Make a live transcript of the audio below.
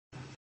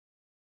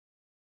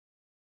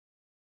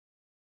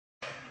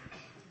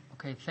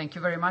Okay, thank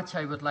you very much.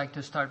 I would like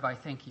to start by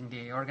thanking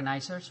the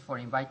organizers for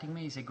inviting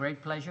me. It's a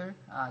great pleasure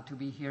to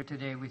be here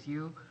today with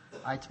you.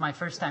 It's my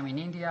first time in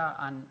India,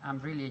 and I'm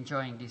really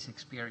enjoying this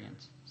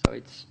experience. So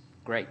it's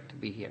great to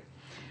be here.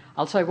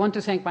 Also, I want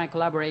to thank my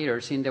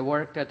collaborators in the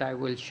work that I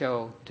will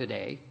show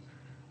today,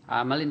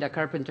 Melinda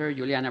Carpenter,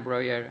 Juliana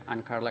Breuer,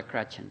 and Carla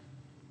Kratchen.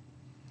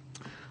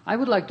 I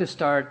would like to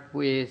start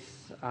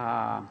with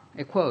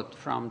a quote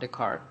from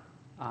Descartes,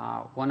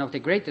 one of the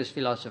greatest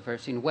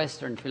philosophers in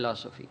Western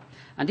philosophy.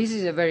 And this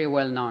is a very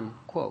well-known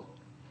quote.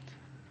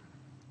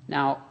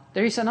 Now,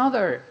 there is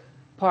another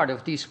part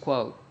of this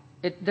quote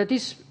that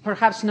is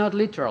perhaps not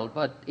literal,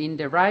 but in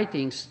the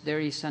writings there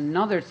is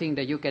another thing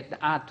that you can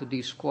add to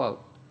this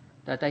quote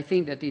that I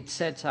think that it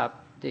sets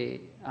up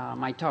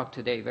my talk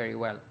today very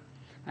well,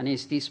 and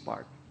it's this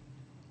part.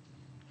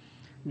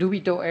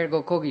 Dubito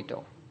ergo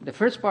cogito. The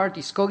first part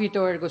is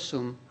cogito ergo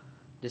sum.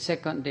 The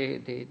second,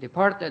 the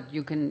part that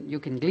you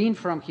can glean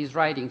from his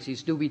writings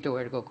is dubito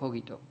ergo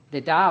cogito. The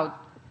doubt,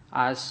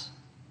 as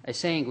a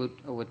saying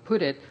would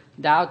put it,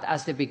 doubt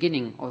as the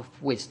beginning of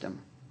wisdom.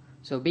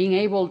 So being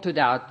able to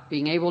doubt,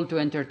 being able to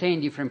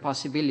entertain different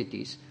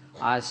possibilities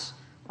as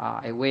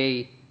a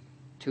way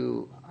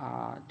to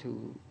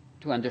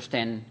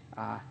understand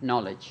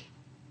knowledge.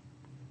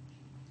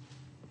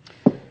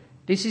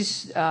 This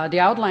is the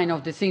outline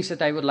of the things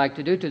that I would like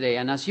to do today,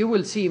 and as you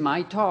will see,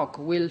 my talk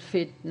will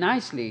fit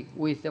nicely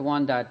with the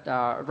one that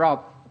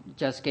Rob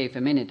just gave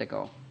a minute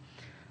ago.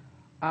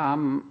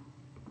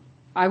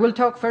 I will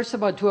talk first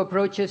about two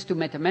approaches to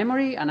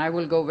metamemory, and I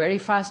will go very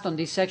fast on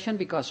this section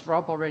because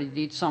Rob already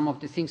did some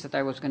of the things that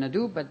I was going to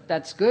do, but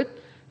that's good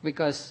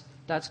because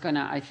that's going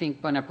to, I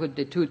think, going to put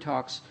the two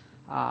talks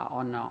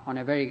on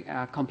a very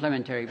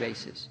complementary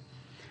basis.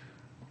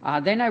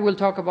 Then I will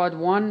talk about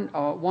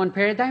one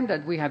paradigm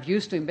that we have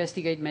used to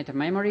investigate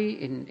metamemory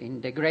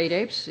in the great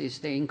apes, is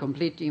the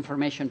incomplete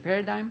information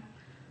paradigm.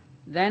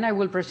 Then I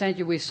will present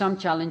you with some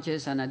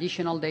challenges and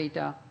additional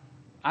data.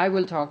 I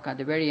will talk at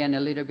the very end a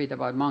little bit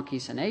about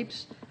monkeys and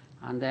apes,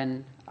 and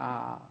then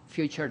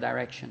future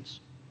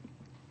directions.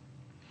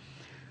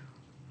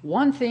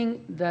 One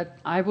thing that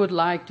I would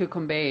like to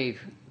convey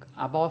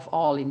above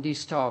all in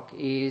this talk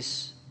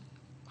is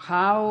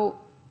how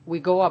we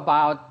go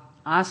about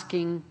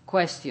asking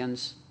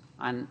questions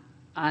and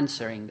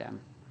answering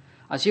them.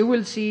 As you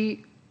will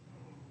see,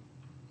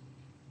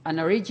 an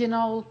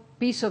original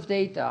piece of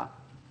data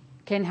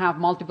can have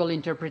multiple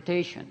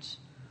interpretations.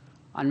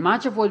 And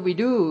much of what we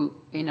do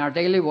in our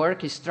daily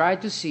work is try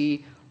to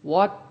see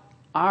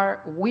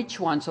which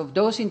ones of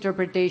those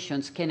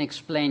interpretations can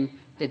explain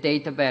the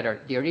data better,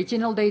 the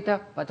original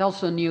data, but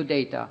also new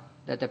data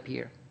that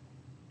appear.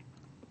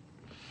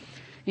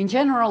 In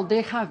general,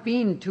 there have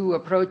been two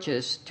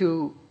approaches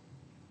to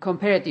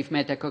comparative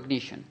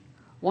metacognition.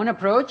 One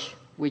approach,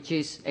 which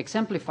is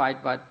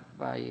exemplified by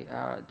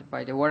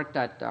the work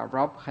that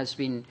Rob has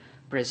been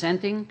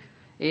presenting,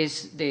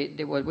 is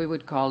what we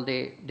would call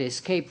the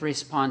escape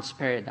response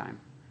paradigm.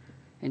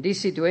 In this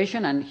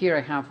situation, and here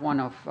I have one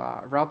of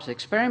Rob's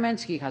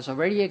experiments, he has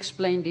already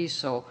explained this,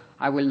 so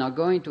I will not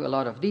go into a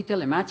lot of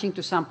detail. A matching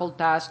to sample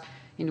task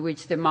in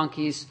which the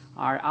monkeys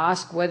are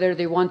asked whether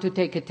they want to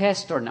take a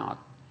test or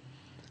not.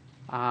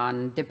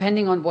 And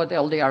depending on what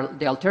all the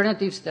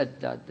alternatives that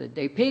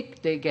they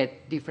pick, they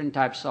get different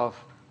types of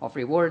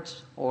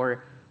rewards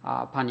or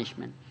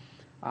punishment.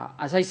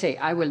 As I say,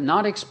 I will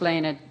not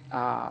explain it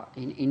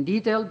in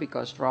detail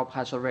because Rob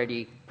has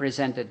already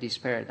presented this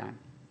paradigm.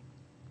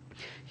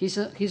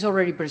 He's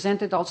already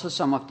presented also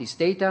some of this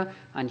data,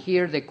 and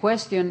here the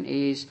question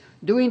is,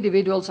 do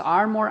individuals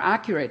are more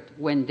accurate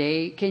when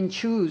they can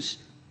choose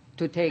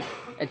to take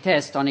a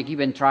test on a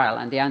given trial?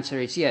 And the answer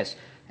is yes.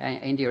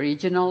 In the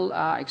original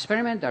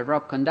experiment that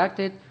Rob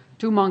conducted,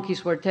 2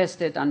 monkeys were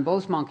tested, and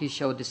both monkeys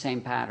showed the same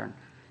pattern.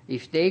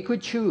 If they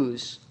could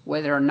choose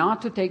whether or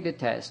not to take the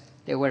test,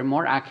 they were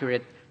more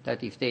accurate than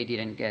if they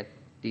didn't get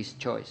this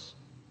choice.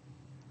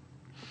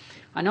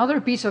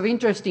 Another piece of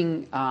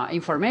interesting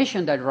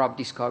information that Rob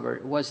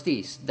discovered was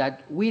this,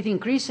 that with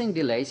increasing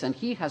delays, and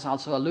he has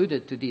also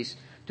alluded to this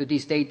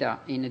data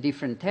in a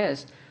different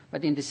test,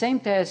 but in the same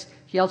test,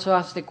 he also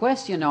asked the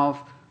question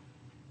of,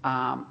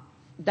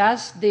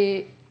 does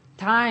the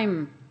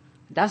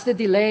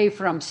delay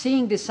from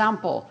seeing the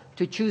sample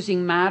to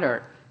choosing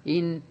matter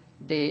in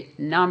the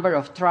number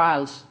of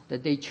trials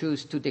that they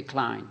choose to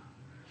decline?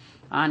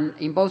 And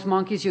in both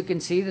monkeys, you can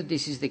see that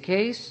this is the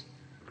case.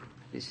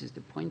 This is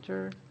the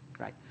pointer,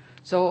 right?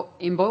 So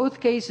in both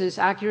cases,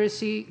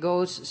 accuracy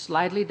goes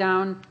slightly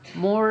down.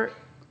 More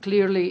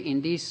clearly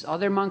in this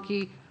other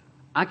monkey,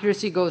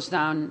 accuracy goes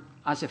down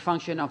as a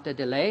function of the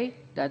delay.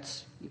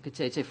 That's, you could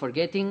say, it's a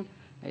forgetting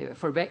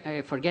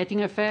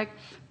effect.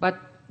 But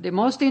the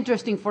most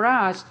interesting for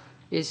us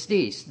is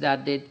this,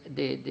 that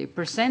the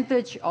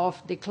percentage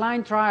of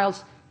declined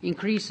trials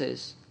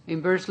increases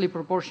inversely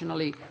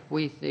proportionally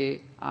with the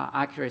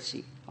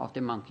accuracy of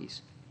the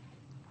monkeys.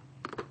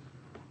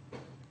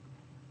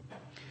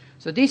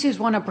 So this is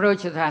one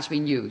approach that has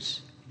been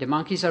used. The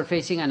monkeys are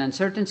facing an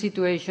uncertain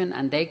situation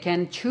and they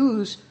can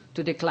choose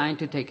to decline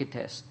to take a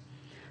test.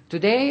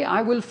 Today,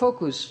 I will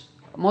focus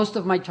most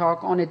of my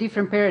talk on a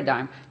different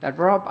paradigm that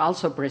Rob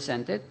also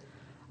presented,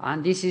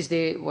 and this is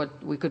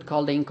what we could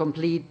call the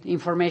incomplete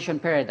information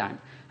paradigm.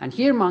 And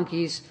here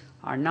monkeys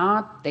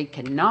they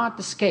cannot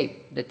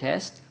escape the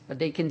test, but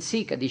they can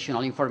seek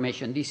additional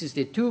information. This is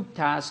the tube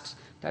tasks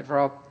that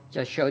Rob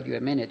just showed you a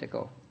minute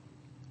ago.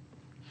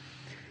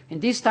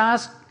 In this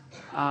task,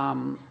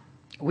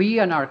 we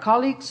and our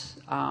colleagues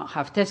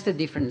have tested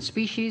different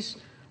species,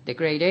 the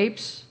great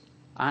apes,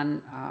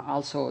 and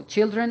also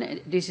children.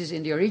 This is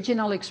in the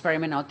original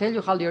experiment. I'll tell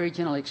you how the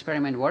original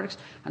experiment works.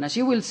 And as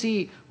you will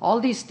see, all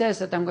these tests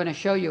that I'm going to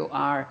show you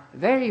are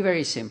very,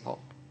 very simple.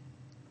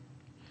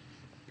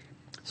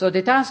 So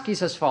the task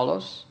is as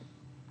follows.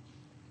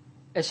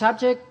 A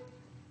subject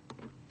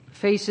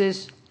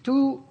faces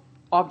two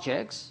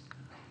objects,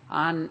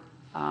 and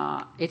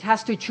it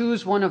has to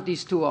choose one of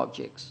these two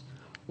objects.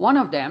 One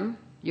of them,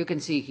 you can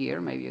see here,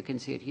 maybe you can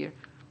see it here,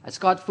 it's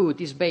got food,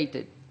 is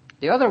baited.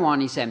 The other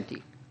one is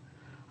empty.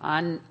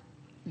 And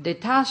the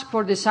task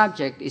for the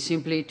subject is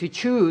simply to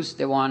choose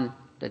the one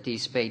that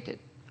is baited.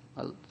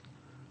 Well,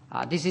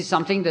 this is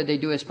something that they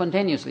do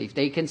spontaneously. If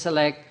they can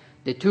select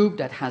the tube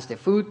that has the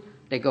food,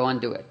 they go and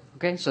do it.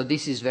 Okay, so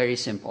this is very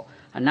simple.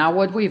 And now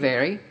what we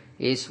vary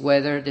is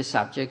whether the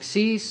subject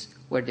sees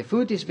where the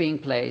food is being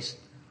placed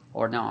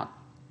or not.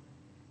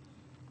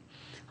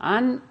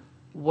 And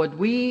what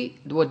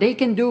they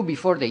can do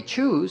before they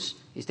choose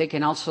is they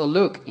can also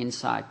look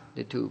inside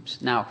the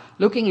tubes. Now,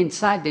 looking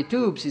inside the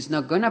tubes is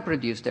not going to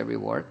produce the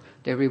reward.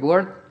 The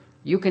reward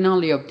you can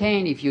only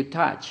obtain if you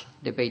touch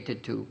the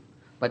baited tube.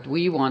 But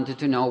we wanted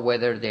to know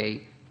whether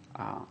they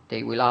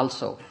will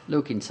also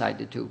look inside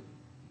the tube.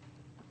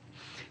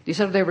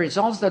 These are the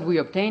results that we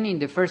obtained in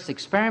the first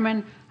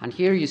experiment, and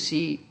here you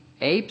see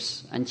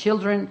apes and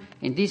children.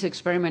 In this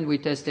experiment, we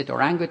tested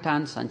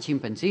orangutans and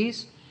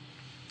chimpanzees.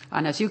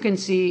 And as you can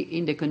see,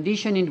 in the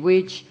condition in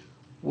which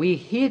we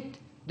hit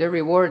the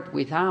reward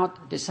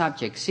without the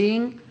subject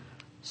seeing,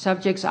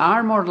 subjects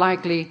are more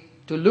likely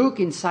to look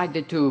inside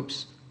the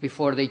tubes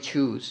before they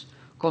choose,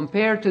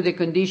 compared to the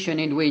condition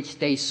in which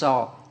they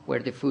saw where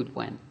the food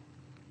went.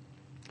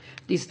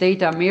 This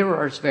data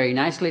mirrors very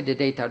nicely the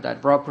data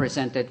that Rob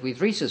presented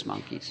with rhesus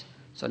monkeys.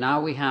 So now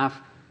we have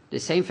the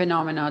same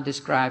phenomena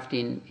described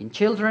in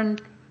children,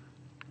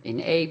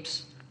 in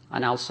apes,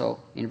 and also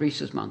in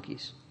rhesus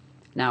monkeys.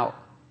 Now,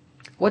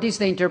 what is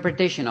the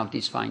interpretation of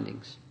these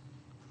findings?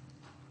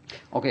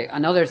 Okay,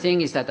 another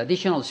thing is that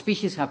additional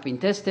species have been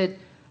tested,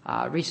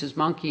 rhesus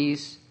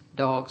monkeys,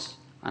 dogs,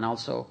 and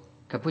also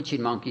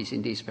capuchin monkeys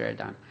in this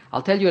paradigm.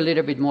 I'll tell you a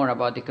little bit more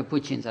about the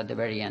capuchins at the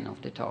very end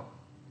of the talk.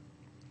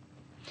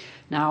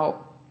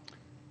 Now,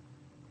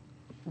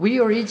 we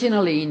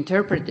originally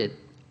interpreted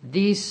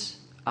this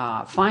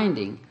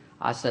finding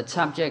as that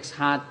subjects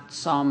had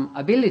some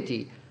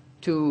ability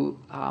to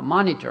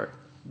monitor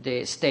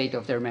the state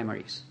of their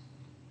memories,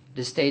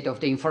 the state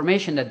of the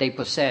information that they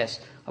possess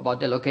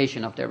about the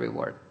location of their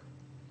reward.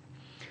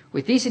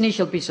 With this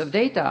initial piece of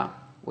data,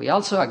 we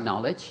also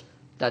acknowledge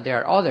that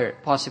there are other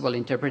possible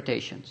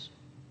interpretations.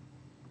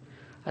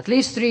 At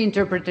least three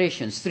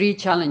interpretations, three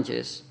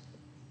challenges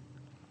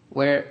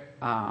were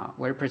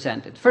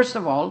presented. First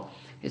of all,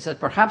 is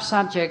that perhaps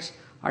subjects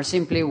are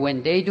simply,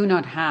 when they do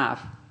not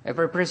have a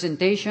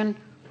representation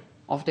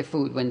of the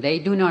food, when they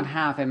do not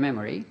have a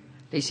memory,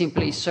 they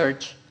simply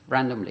search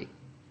randomly.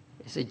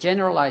 It's a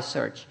generalized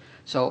search.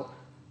 So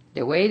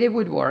the way they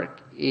would work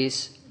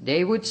is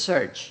they would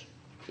search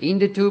in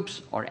the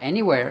tubes or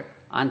anywhere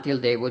until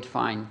they would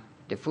find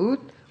the food,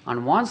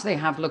 and once they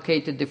have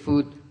located the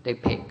food, they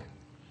pick.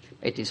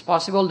 It is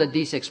possible that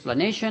this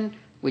explanation,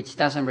 which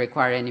doesn't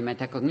require any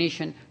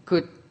metacognition,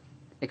 could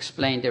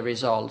explain the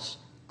results,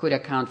 could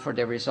account for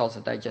the results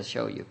that I just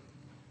showed you.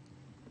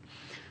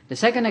 The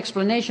second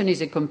explanation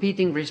is a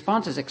competing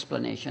responses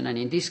explanation, and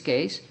in this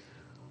case,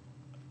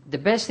 the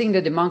best thing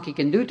that the monkey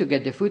can do to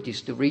get the food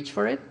is to reach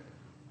for it,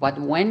 but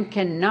when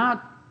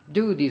cannot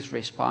do this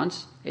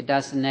response, it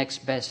does the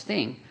next best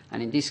thing.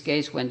 And in this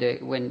case, when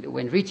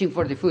reaching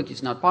for the food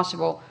is not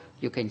possible,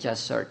 you can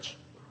just search.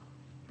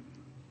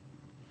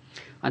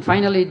 And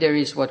finally, there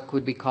is what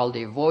could be called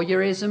the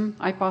voyeurism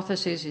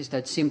hypothesis, is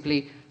that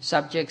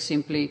subjects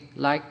simply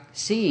like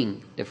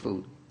seeing the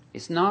food.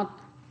 It's not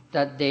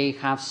that they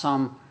have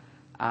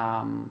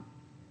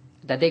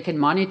that they can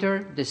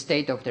monitor the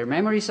state of their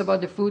memories about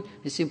the food,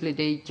 it's simply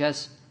they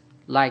just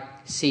like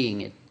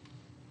seeing it.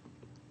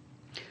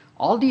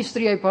 All these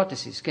three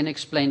hypotheses can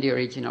explain the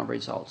original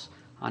results.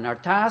 And our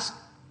task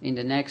in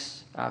the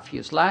next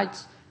few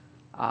slides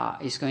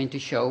is going to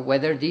show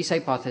whether these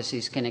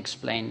hypotheses can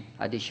explain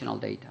additional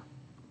data.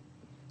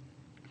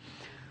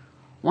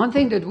 One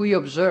thing that we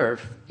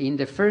observed in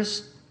the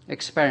first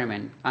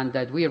experiment and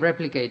that we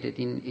replicated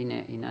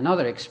in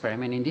another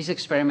experiment, in this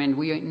experiment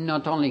we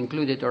not only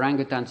included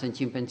orangutans and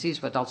chimpanzees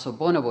but also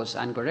bonobos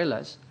and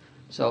gorillas.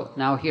 So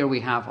now here we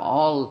have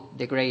all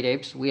the great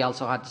apes. We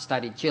also had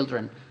studied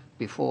children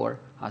before,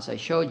 as I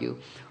showed you.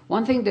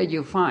 One thing that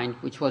you find,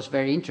 which was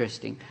very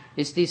interesting,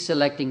 is this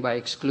selecting by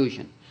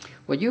exclusion.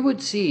 What you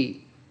would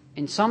see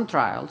in some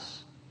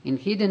trials in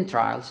hidden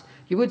trials,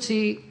 you would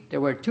see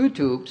there were two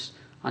tubes,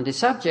 and the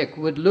subject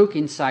would look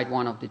inside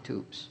one of the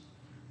tubes.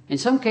 In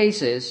some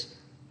cases,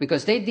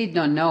 because they did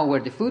not know where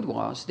the food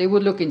was, they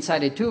would look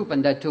inside a tube,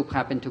 and that tube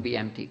happened to be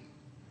empty.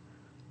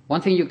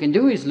 One thing you can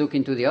do is look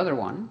into the other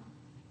one,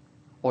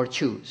 or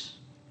choose.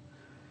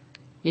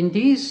 In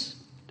these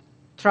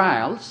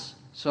trials,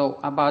 so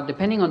about,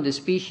 depending on the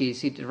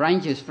species, it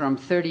ranges from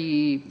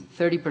 30%,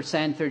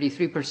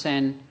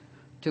 33%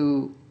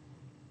 to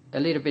a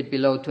little bit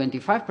below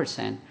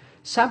 25%.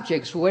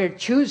 Subjects were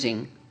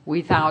choosing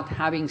without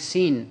having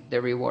seen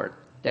the reward.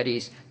 That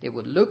is, they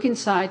would look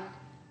inside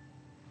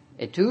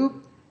a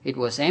tube, it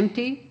was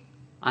empty,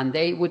 and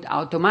they would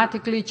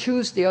automatically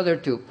choose the other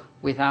tube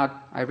without,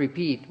 I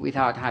repeat,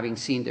 without having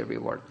seen the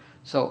reward.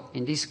 So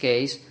in this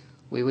case,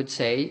 we would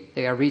say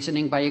they are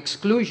reasoning by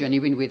exclusion.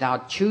 Even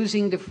without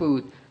choosing the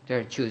food,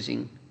 they're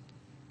choosing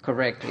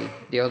correctly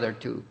the other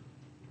two.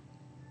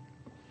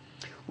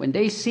 When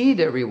they see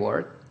the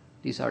reward,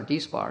 these are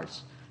these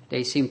bars,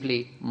 they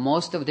simply,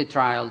 most of the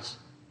trials,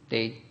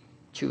 they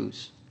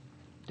choose.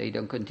 They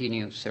don't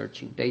continue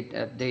searching. They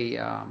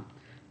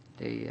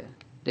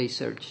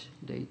search.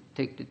 They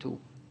take the tool.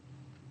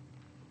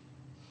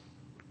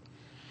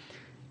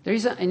 There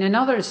is in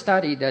another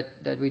study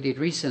that we did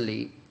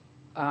recently,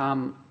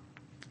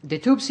 the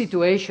tube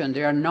situation,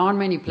 there are not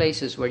many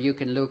places where you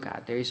can look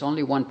at. There is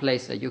only one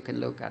place that you can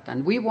look at.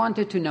 And we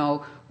wanted to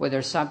know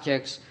whether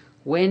subjects,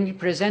 when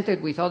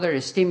presented with other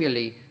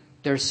stimuli,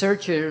 their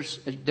searches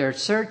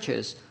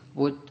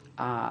would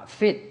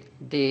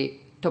fit the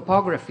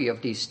topography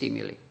of these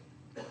stimuli.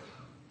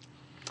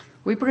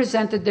 We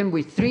presented them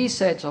with three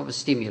sets of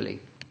stimuli.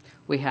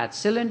 We had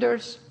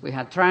cylinders, we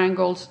had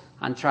triangles,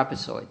 and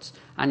trapezoids.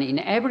 And in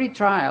every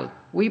trial,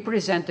 we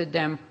presented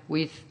them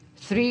with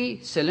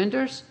 3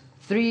 cylinders,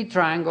 3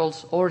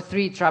 triangles, or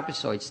 3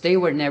 trapezoids. They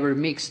were never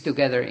mixed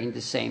together in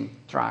the same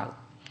trial.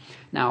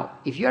 Now,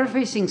 if you are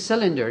facing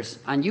cylinders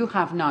and you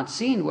have not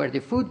seen where the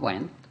food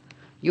went,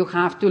 you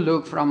have to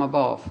look from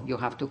above. You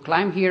have to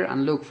climb here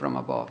and look from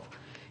above.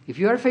 If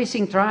you are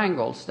facing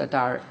triangles that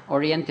are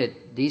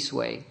oriented this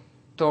way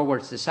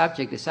towards the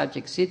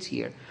subject sits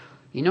here.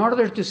 In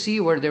order to see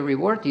where the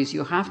reward is,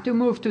 you have to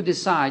move to the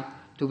side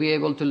to be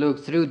able to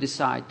look through the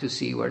side to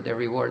see where the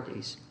reward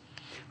is.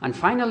 And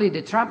finally,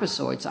 the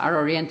trapezoids are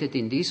oriented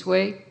in this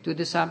way to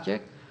the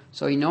subject.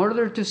 So in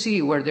order to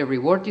see where the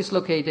reward is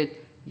located,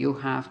 you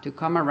have to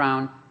come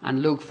around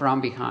and look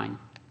from behind.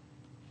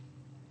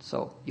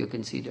 So you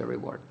can see the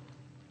reward.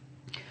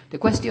 The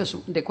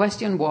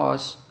question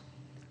was,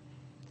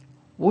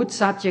 would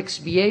subjects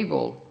be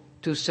able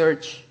to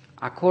search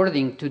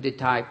according to the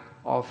type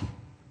of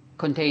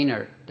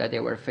container that they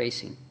were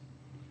facing?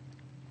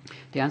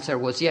 The answer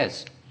was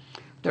yes.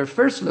 Their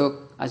first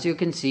look, as you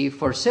can see,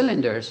 for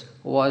cylinders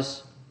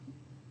was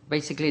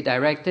basically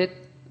directed.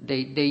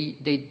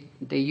 They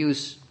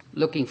use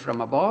looking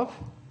from above.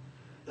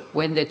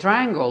 When the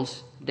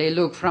triangles, they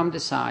look from the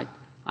side,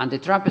 and the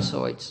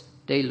trapezoids,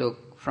 they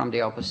look from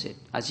the opposite.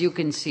 As you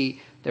can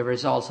see, the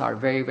results are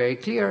very, very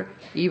clear,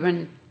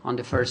 even on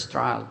the first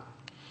trial.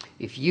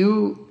 If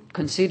you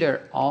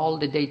consider all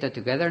the data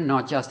together,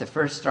 not just the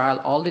first trial,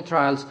 all the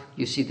trials,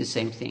 you see the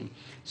same thing.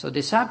 So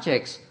the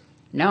subjects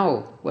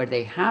know where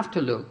they have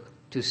to look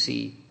to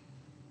see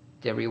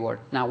the reward.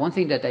 Now, one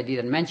thing that I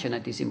didn't mention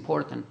that is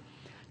important.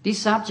 These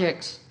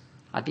subjects,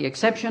 at the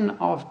exception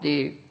of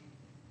the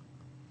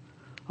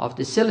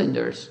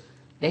cylinders,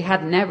 they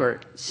had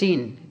never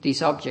seen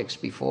these objects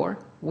before.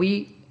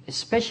 We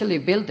especially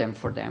built them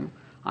for them,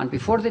 and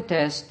before the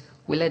test,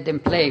 we let them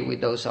play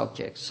with those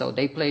objects. So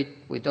they played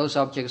with those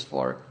objects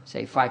for,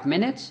 say, 5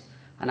 minutes,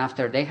 and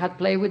after they had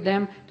played with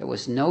them, there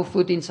was no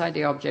food inside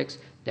the objects,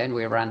 then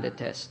we ran the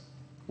test.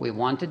 We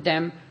wanted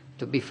them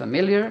to be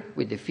familiar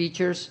with the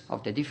features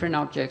of the different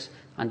objects,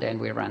 and then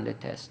we ran the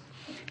test.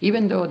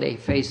 Even though they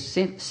faced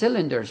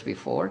cylinders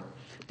before,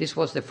 this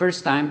was the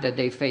first time that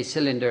they faced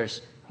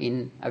cylinders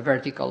in a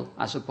vertical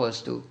as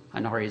opposed to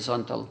an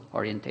horizontal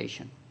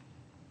orientation.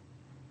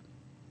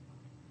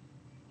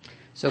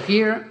 So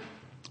here,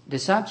 the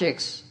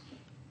subjects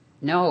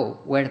know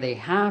where they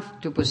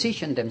have to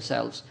position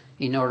themselves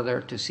in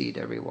order to see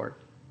the reward.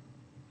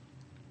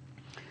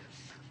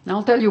 Now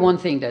I'll tell you one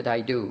thing that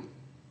I do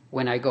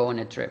when I go on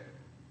a trip.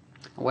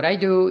 What I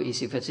do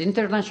is, if it's an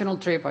international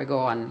trip, I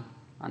go and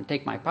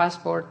take my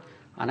passport,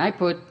 and I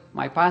put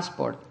my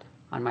passport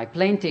and my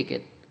plane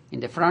ticket in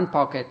the front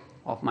pocket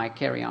of my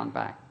carry-on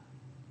bag.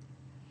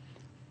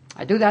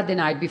 I do that the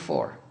night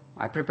before.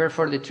 I prepare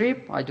for the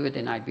trip, I do it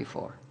the night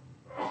before.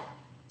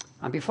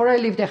 And before I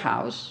leave the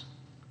house,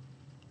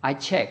 I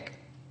check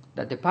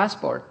that the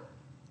passport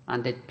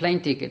and the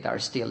plane ticket are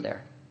still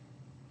there.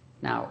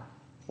 Now,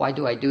 why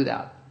do I do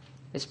that?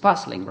 It's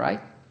puzzling, right?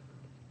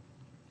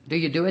 Do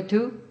you do it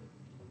too?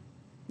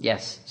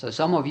 Yes, so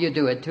some of you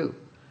do it too.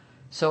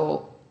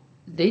 So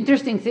the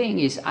interesting thing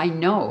is, I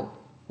know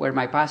where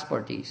my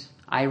passport is.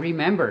 I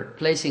remember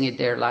placing it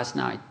there last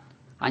night,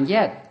 and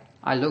yet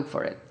I look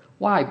for it.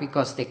 Why?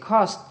 Because the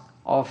cost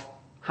of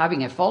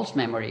having a false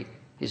memory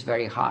is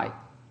very high.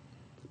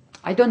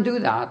 I don't do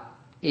that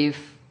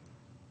if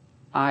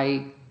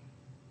I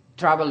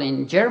travel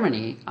in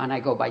Germany and I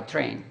go by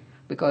train,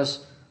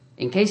 because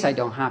in case I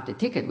don't have the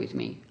ticket with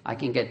me, I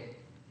can get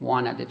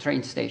one at the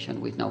train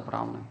station with no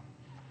problem.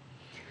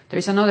 There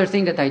is another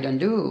thing that I don't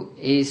do,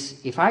 is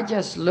if I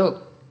just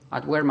look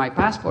at where my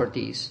passport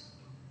is,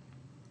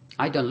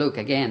 I don't look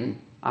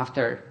again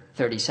after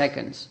 30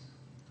 seconds,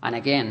 and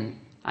again,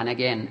 and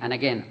again, and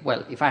again.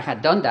 Well, if I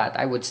had done that,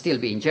 I would still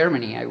be in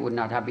Germany. I would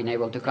not have been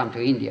able to come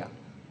to India.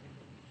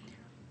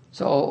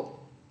 So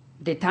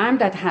the time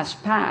that has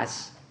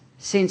passed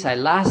since I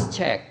last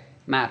checked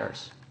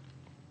matters.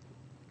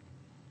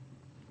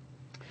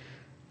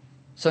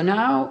 So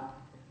now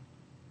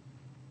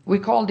we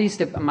call this,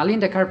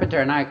 Melinda Carpenter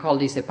and I call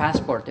this the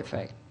passport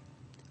effect.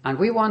 And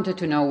we wanted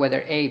to know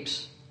whether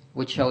apes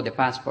would show the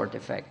passport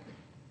effect.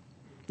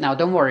 Now,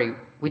 don't worry,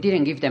 we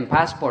didn't give them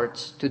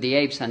passports to the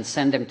apes and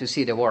send them to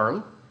see the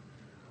world.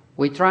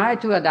 We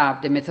tried to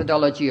adapt the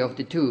methodology of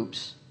the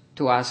tubes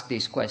to ask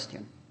this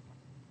question.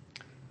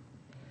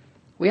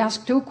 We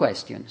asked two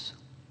questions.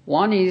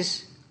 One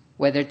is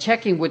whether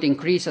checking would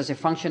increase as a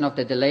function of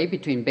the delay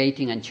between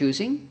baiting and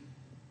choosing.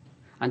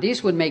 And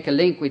this would make a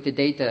link with the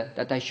data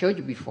that I showed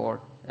you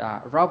before,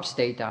 Rob's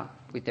data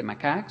with the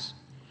macaques.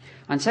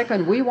 And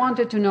second, we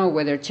wanted to know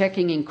whether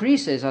checking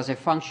increases as a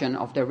function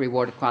of the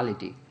reward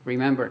quality.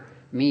 Remember,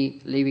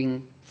 me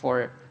leaving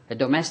for a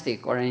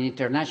domestic or an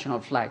international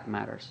flight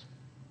matters.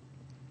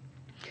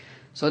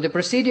 So the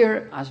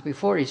procedure, as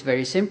before, is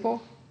very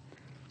simple.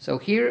 So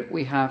here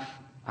we have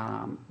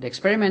the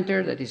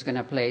experimenter that is going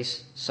to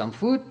place some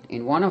food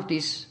in one of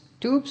these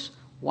tubes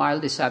while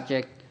the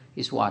subject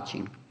is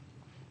watching.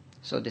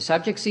 So the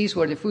subject sees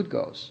where the food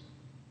goes.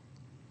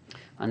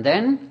 And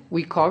then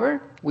we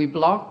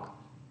block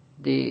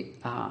the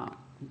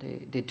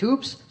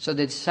tubes so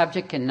that the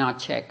subject cannot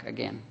check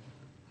again.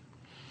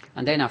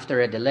 And then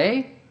after a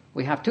delay,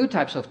 we have two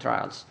types of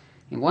trials.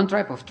 In one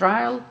type of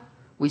trial,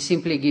 we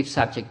simply give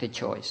subject a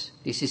choice.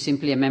 This is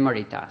simply a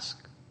memory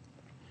task.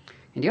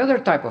 In the other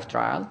type of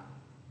trial,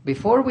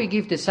 before we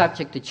give the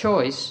subject a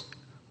choice,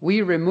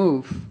 we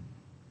remove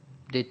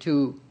the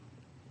two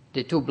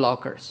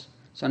blockers.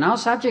 So now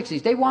subjects,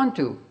 if they want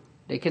to,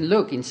 they can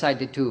look inside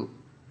the tube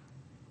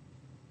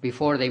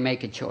before they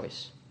make a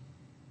choice.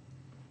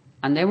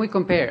 And then we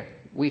compare.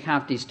 We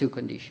have these two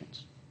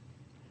conditions.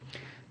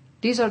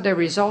 These are the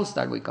results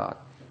that we got.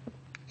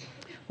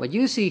 What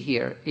you see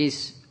here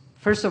is,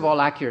 first of all,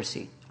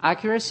 accuracy.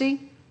 Accuracy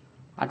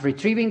at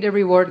retrieving the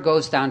reward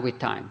goes down with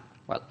time.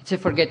 Well, it's a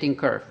forgetting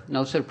curve.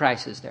 No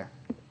surprises there.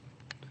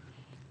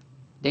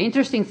 The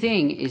interesting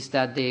thing is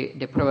that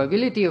the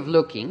probability of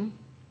looking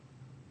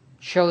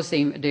shows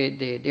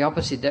the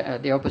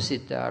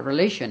opposite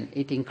relation.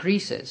 It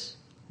increases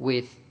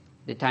with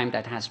the time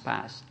that has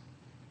passed.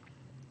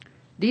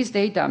 This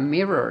data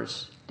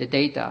mirrors the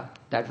data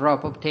that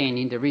Rob obtained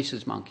in the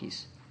rhesus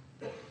monkeys,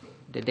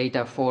 the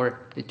data for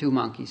the two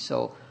monkeys.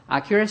 So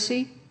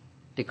accuracy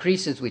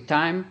decreases with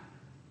time.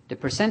 The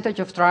percentage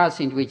of trials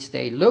in which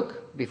they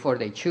look before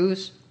they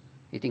choose,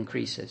 it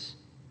increases.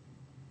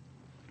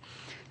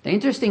 The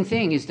interesting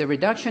thing is the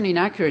reduction in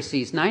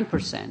accuracy is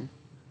 9%,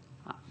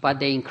 but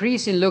the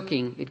increase in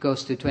looking, it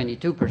goes to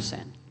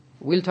 22%.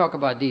 We'll talk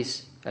about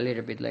this a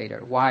little bit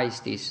later. Why is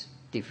this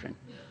different?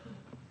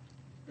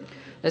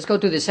 Let's go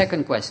to the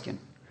second question.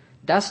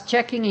 Does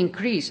checking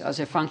increase as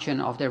a function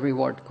of the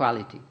reward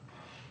quality?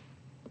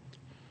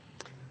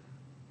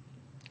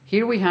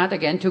 Here we had,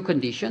 again, two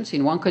conditions.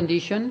 In one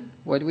condition,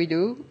 what we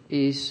do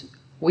is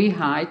we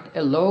hide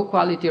a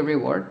low-quality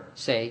reward,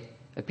 say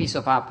a piece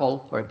of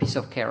apple or a piece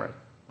of carrot,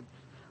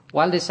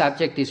 while the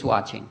subject is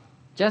watching,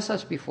 just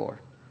as before.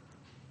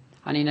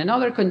 And in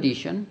another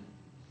condition,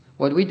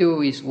 what we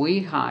do is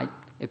we hide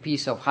a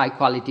piece of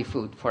high-quality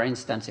food, for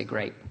instance, a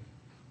grape,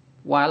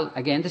 while,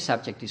 again, the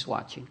subject is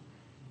watching.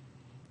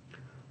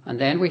 And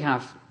then we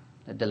have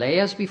a delay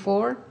as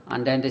before,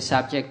 and then the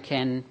subject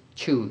can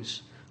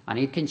choose. And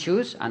it can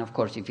choose, and of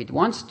course, if it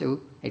wants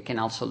to, it can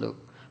also look.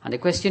 And the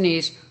question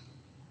is,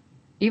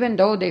 even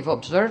though they've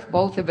observed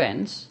both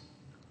events,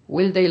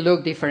 will they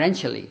look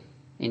differentially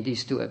in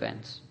these two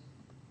events?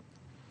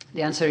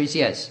 The answer is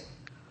yes.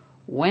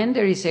 When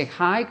there is a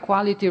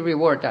high-quality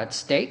reward at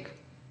stake,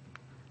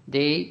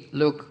 they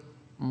look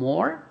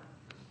more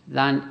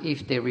than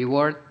if the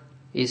reward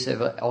is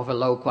of a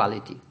low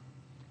quality.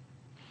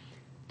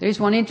 There is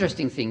one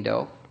interesting thing,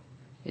 though,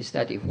 is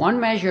that if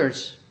one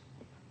measures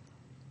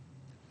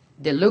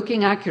the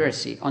looking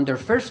accuracy on their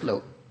first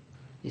look,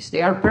 is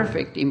they are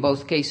perfect in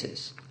both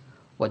cases.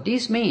 What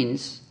this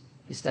means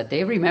is that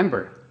they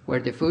remember where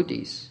the food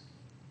is.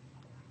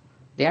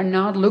 They are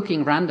not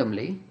looking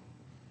randomly,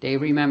 they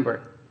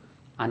remember.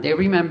 And they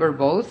remember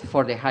both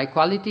for the high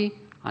quality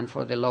and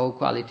for the low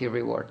quality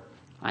reward.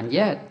 And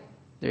yet,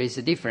 there is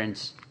a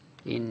difference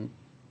in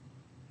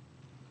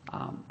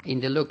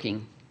the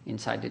looking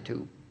inside the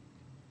tube.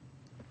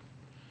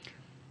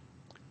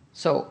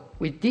 So,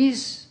 with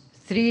these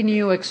three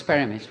new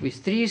experiments,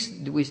 with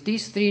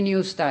these three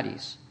new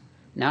studies,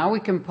 now we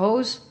can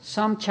pose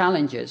some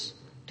challenges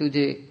to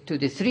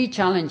the three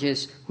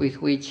challenges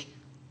with which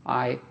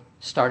I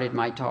started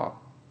my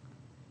talk,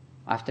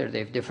 after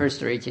the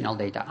first original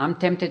data. I'm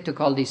tempted to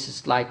call this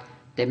slide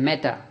the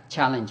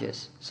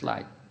meta-challenges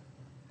slide.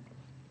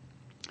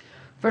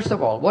 First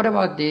of all, what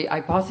about the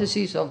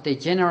hypothesis of the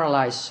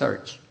generalized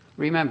search?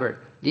 Remember,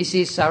 this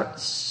is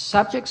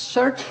subjects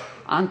search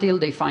until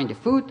they find the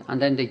food,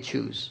 and then they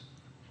choose.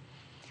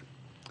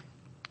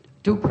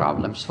 Two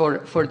problems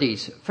for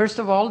this. First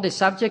of all, the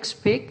subjects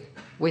pick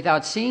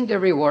without seeing the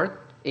reward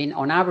in,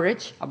 on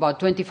average, about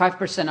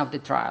 25% of the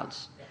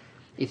trials.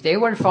 If they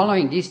were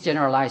following this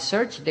generalized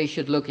search, they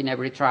should look in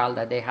every trial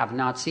that they have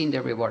not seen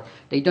the reward.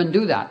 They don't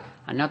do that.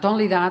 And not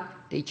only that,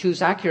 they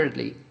choose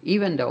accurately,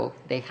 even though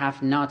they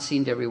have not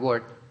seen the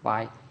reward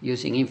by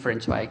using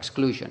inference by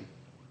exclusion.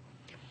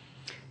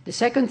 The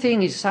second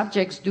thing is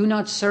subjects do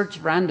not search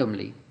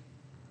randomly,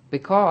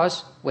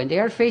 because when they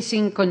are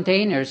facing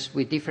containers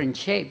with different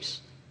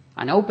shapes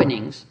and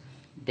openings,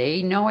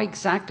 they know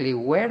exactly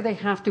where they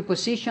have to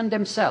position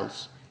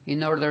themselves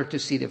in order to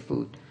see the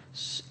food.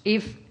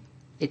 If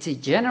it's a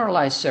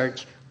generalized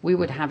search, we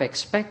would have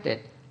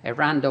expected a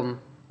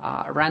random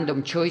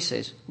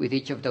choices with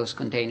each of those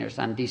containers,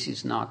 and this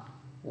is not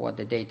what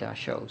the data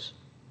shows.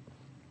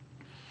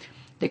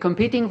 The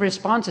competing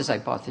responses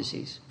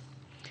hypothesis.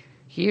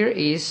 Here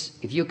is,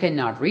 if you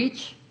cannot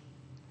reach,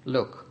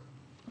 look.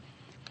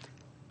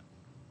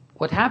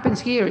 What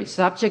happens here is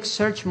subjects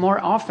search more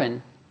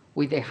often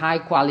with the high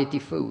quality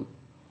food.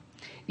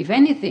 If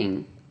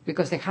anything,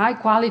 because the high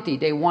quality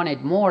they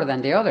wanted more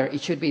than the other,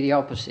 it should be the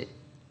opposite.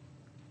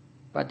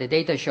 But the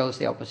data shows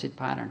the opposite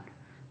pattern.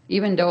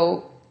 Even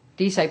though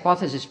this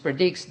hypothesis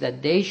predicts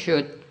that they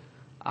should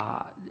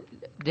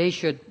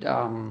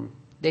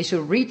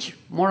reach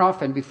more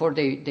often before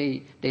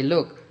they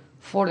look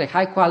for the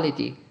high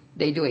quality,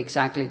 they do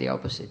exactly the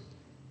opposite.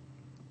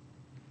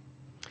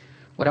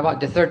 What about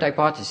the third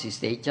hypothesis?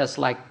 They just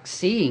like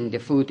seeing the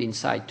food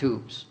inside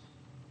tubes.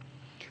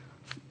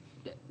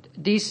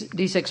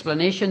 This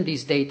explanation,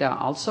 this data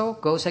also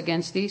goes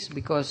against this,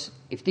 because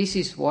if this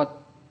is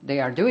what they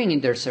are doing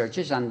in their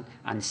searches and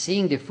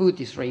seeing the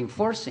food is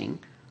reinforcing,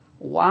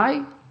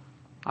 why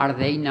are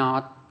they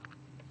not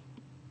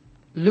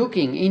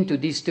looking into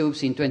these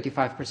tubes in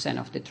 25%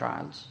 of the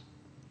trials?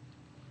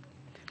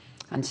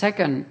 And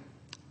second,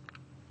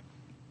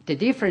 the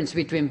difference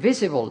between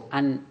visible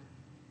and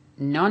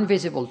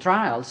non-visible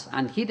trials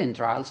and hidden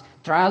trials,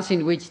 trials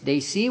in which they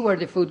see where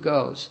the food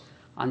goes,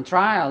 and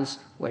trials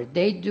where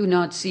they do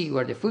not see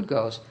where the food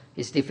goes,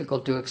 is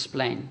difficult to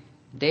explain.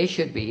 They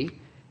should be,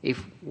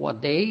 if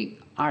what they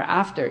are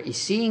after is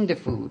seeing the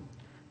food,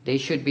 they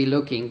should be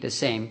looking the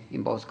same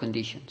in both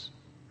conditions.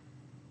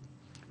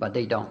 But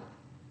they don't.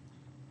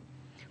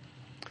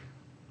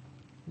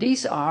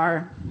 These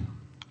are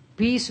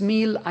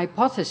piecemeal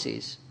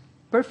hypotheses,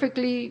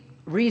 perfectly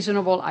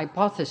reasonable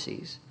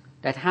hypotheses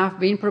that have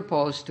been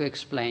proposed to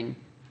explain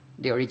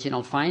the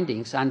original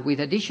findings, and with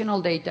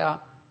additional data,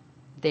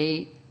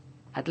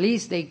 at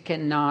least they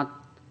cannot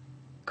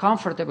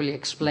comfortably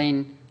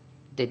explain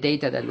the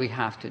data that we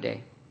have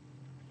today.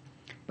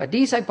 But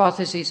these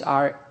hypotheses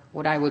are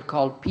what I would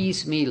call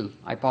piecemeal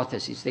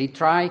hypotheses. They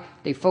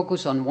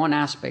focus on one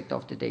aspect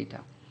of the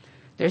data.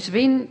 There's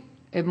been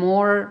a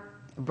more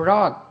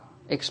broad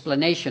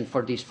explanation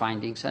for these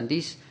findings, and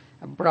this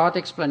broad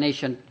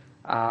explanation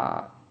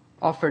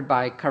offered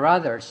by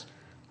Carruthers,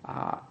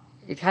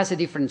 it has a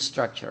different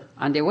structure.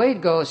 And the way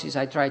it goes is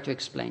I try to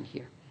explain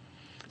here.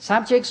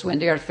 Subjects, when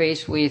they are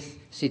faced with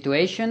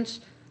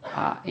situations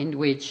in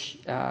which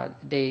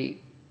there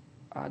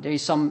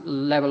is some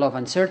level of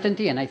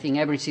uncertainty, and I think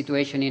every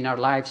situation in our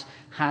lives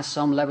has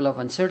some level of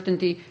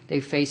uncertainty, they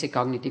face a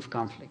cognitive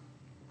conflict.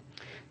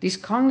 This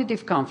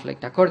cognitive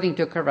conflict, according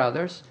to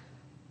Carruthers,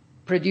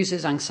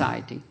 produces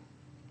anxiety.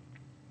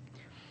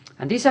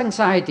 And this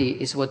anxiety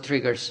is what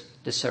triggers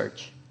the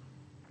search.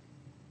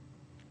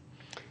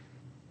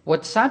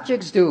 What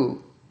subjects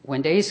do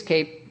when they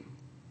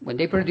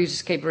produce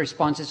escape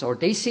responses or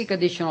they seek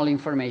additional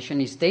information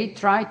is they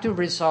try to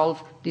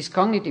resolve this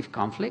cognitive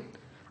conflict,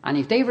 and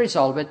if they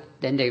resolve it,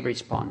 then they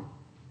respond.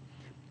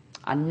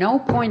 At no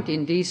point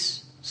in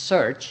this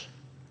search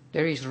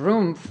there is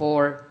room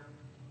for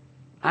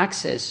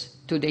access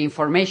to the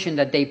information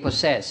that they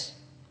possess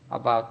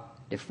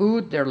about the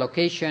food, their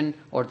location,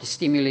 or the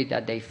stimuli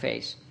that they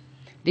face.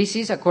 This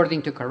is,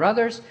 according to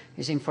Carruthers,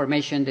 is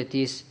information that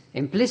is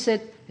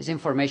implicit, is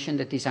information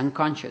that is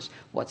unconscious.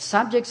 What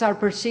subjects are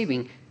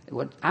perceiving,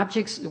 what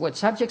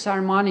subjects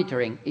are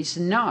monitoring is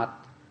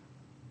not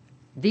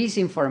this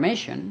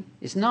information,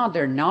 is not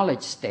their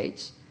knowledge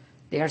states.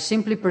 They are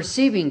simply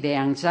perceiving the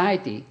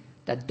anxiety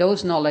that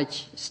those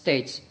knowledge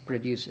states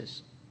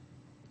produces.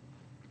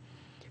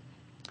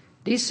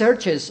 These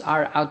searches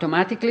are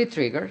automatically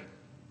triggered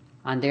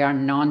and they are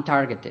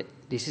non-targeted.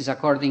 This is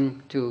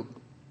according to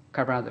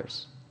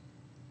Carruthers.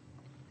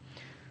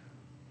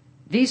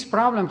 This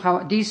problem,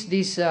 this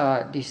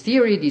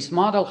theory, this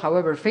model,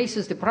 however,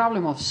 faces the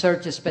problem of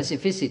search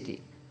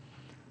specificity.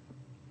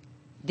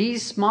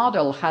 This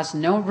model has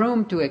no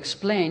room to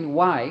explain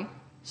why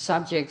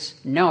subjects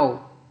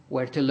know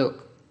where to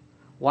look,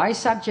 why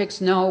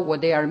subjects know what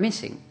they are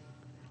missing,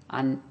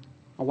 and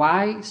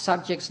why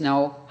subjects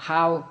know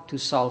how to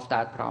solve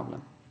that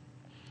problem.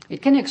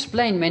 It can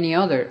explain many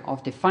other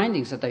of the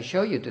findings that I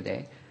show you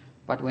today,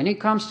 but when it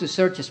comes to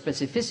search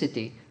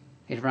specificity,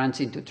 it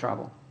runs into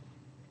trouble.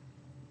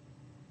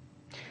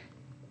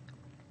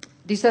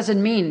 This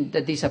doesn't mean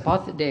that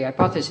the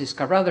hypothesis,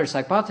 Carruthers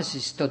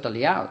hypothesis, is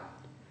totally out.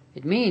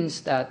 It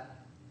means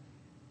that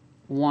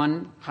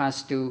one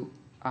has to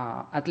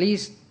at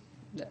least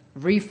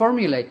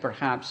reformulate,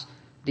 perhaps,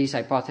 this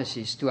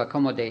hypothesis to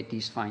accommodate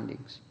these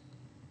findings.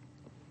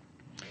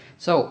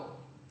 So,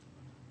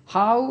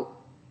 how,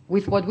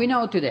 with what we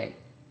know today,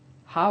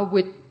 how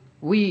would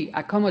we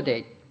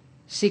accommodate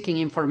seeking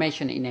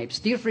information in apes?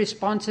 These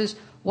responses,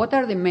 what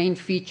are the main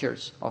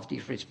features of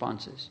these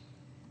responses?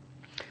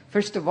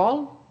 First of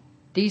all,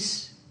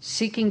 this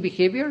seeking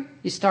behavior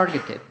is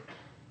targeted.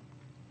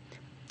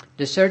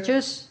 The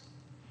searches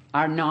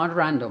are not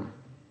random.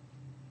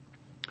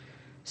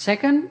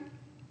 Second,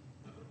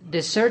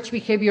 the search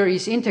behavior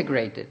is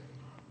integrated.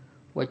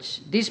 What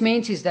this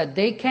means is that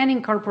they can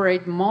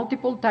incorporate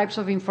multiple types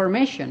of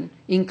information,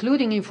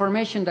 including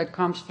information that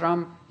comes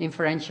from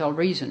inferential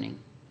reasoning.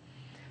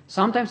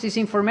 Sometimes this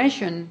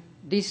information,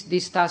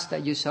 these tasks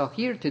that you saw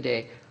here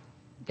today,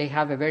 they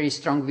have a very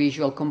strong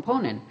visual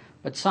component.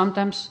 But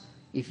sometimes,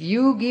 if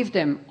you give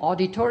them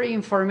auditory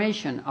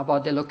information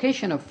about the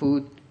location of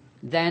food,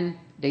 then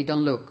they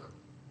don't look.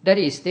 That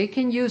is, they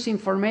can use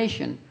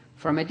information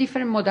from a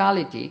different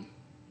modality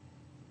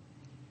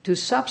to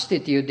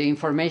substitute the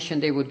information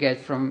they would get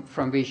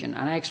from vision.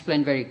 And I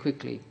explained very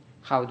quickly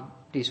how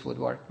this would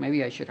work.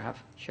 Maybe I should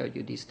have showed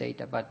you this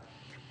data. But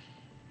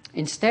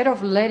instead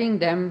of letting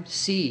them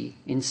see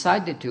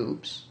inside the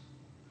tubes,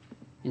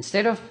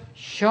 instead of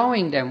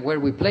showing them where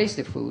we place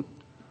the food,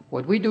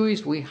 what we do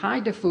is we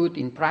hide the food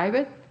in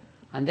private,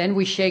 and then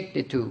we shake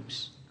the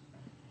tubes.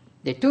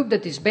 The tube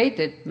that is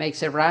baited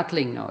makes a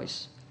rattling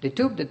noise. The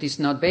tube that is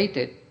not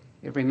baited,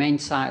 it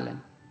remains silent.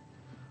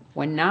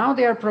 When now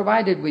they are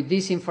provided with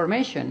this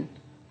information,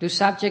 the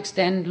subjects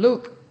then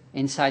look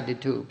inside the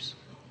tubes.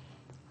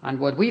 And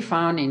what we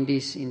found in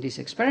this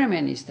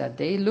experiment is that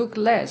they look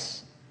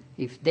less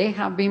if they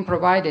have been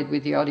provided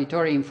with the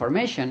auditory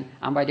information,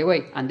 and by the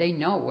way, and they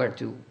know where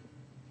to,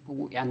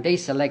 and they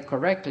select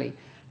correctly,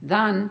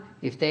 than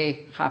if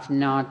they have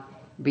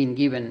not been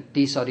given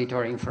this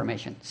auditory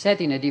information.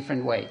 Said in a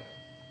different way.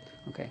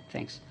 Okay,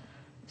 thanks.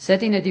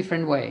 Said in a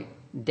different way,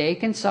 they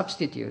can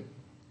substitute.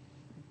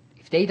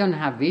 If they don't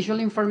have visual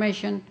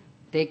information,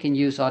 they can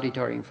use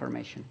auditory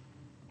information.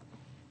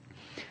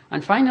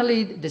 And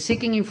finally, the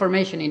seeking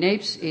information in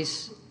apes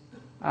is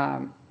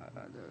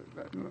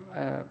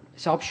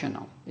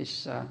optional,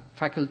 it's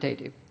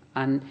facultative.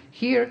 And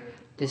here,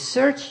 the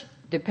search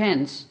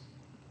depends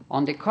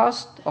on the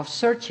cost of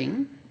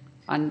searching.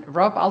 And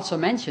Rob also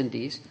mentioned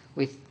this,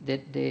 with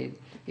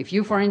if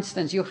you, for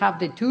instance, you have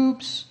the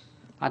tubes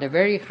at a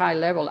very high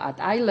level, at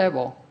eye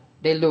level,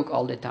 they look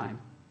all the time.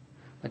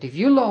 But if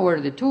you lower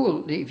the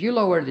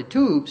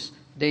tubes,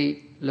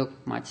 they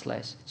look much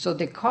less. So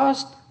the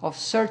cost of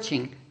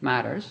searching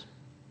matters,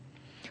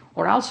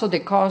 or also the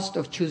cost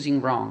of choosing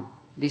wrong.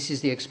 This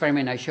is the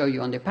experiment I show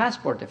you on the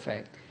passport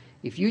effect.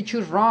 If you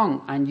choose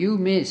wrong and you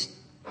missed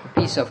a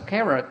piece of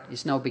carrot,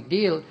 it's no big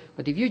deal.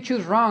 But if you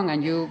choose wrong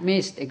and you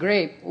missed a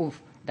grape,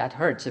 oof, that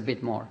hurts a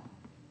bit more.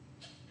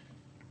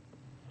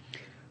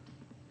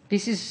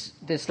 This is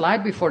the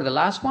slide before the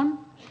last one.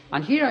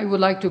 And here I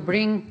would like to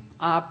bring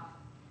up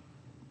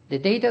the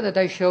data that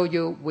I showed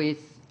you with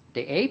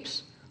the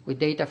apes, with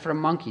data from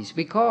monkeys,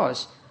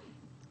 because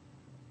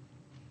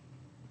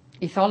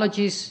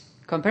ethologists,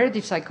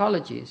 comparative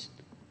psychologists,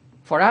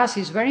 for us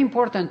it's very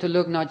important to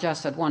look not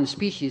just at one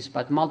species,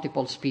 but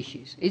multiple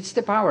species. It's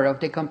the power of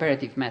the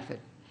comparative method.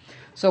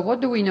 So what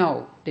do we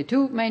know? The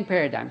two main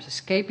paradigms,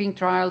 escaping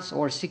trials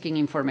or seeking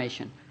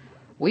information.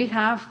 We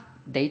have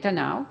data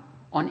now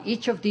on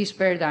each of these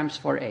paradigms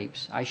for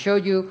apes. I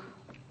showed you,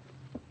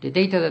 the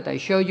data that I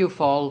showed you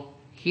fall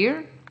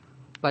here,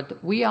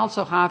 but we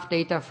also have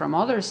data from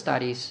other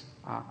studies.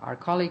 Our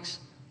colleagues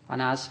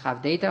and us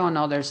have data on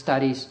other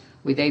studies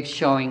with apes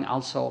showing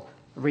also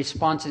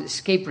responses,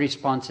 escape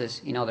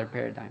responses in other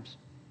paradigms.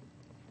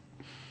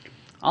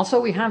 Also,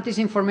 we have this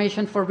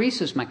information for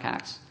rhesus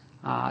macaques.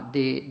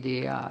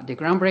 The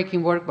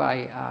groundbreaking work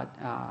by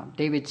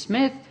David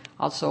Smith,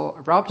 also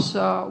Rob's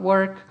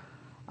work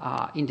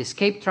in the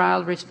escape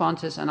trial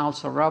responses, and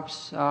also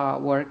Rob's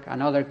work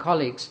and other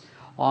colleagues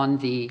on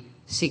the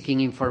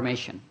seeking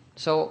information.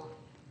 So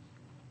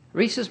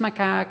rhesus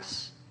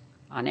macaques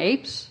and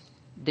apes,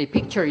 the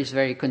picture is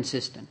very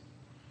consistent.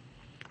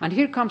 And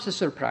here comes a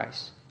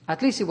surprise.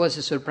 At least it was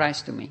a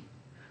surprise to me.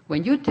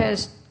 When you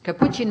test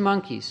capuchin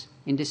monkeys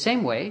in the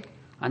same way,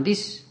 and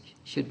this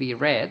should be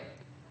read,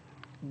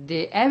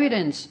 the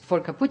evidence for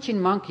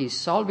capuchin monkeys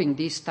solving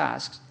these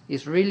tasks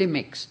is really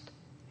mixed.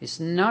 It's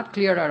not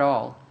clear at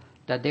all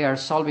that they are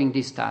solving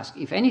these tasks.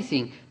 If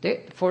anything,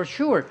 for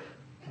sure,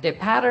 the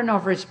pattern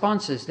of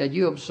responses that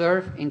you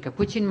observe in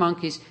capuchin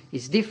monkeys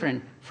is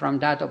different from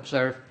that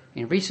observed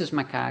in rhesus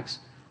macaques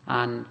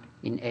and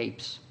in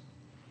apes.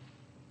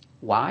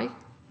 Why?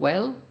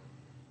 Well,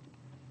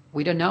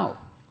 we don't know.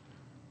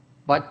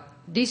 But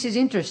this is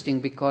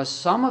interesting because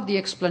some of the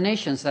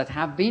explanations that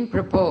have been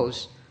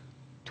proposed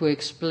to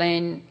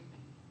explain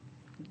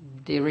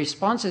the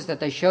responses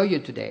that I show you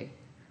today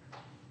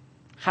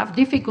have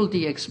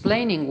difficulty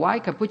explaining why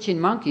capuchin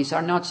monkeys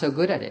are not so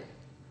good at it.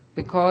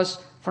 Because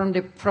from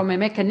a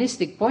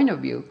mechanistic point of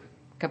view,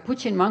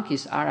 capuchin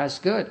monkeys are as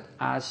good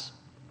as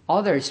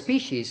other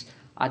species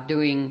at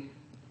doing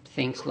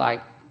things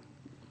like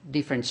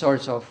different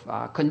sorts of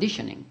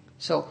conditioning.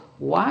 So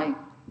why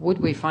would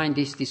we find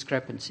this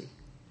discrepancy?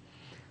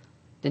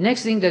 The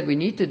next thing that we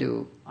need to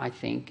do, I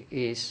think,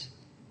 is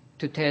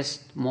to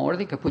test more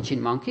the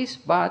capuchin monkeys,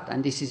 but,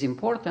 and this is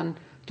important,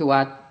 to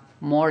add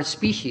more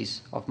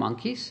species of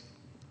monkeys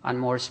and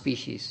more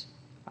species.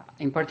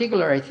 In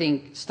particular, I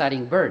think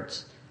studying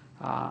birds,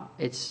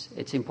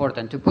 it's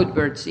important to put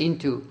birds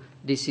into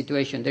this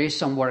situation. There is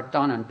some work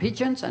done on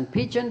pigeons, and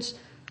pigeons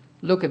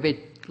look a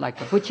bit like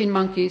capuchin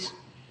monkeys,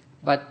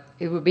 but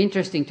it would be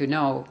interesting to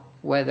know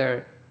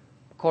whether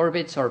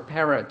corvids or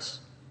parrots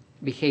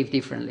behave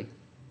differently.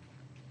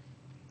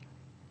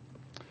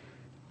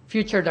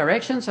 Future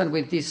directions, and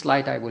with this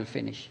slide I will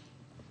finish.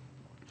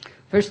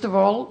 First of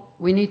all,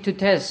 we need to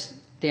test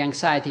the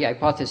anxiety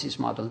hypothesis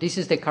model. This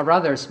is the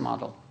Carruthers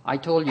model. I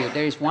told you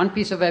there is one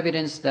piece of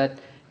evidence that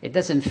it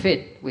doesn't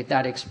fit with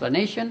that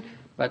explanation,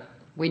 but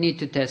we need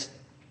to test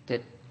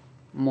it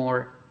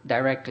more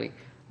directly.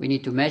 We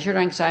need to measure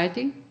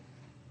anxiety,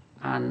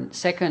 and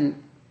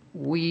second,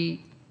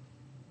 we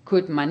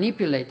could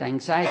manipulate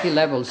anxiety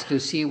levels to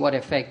see what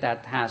effect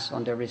that has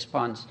on the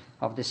response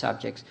of the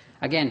subjects.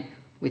 Again,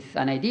 with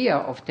an idea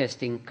of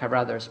testing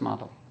Carruthers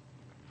model.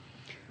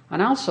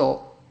 And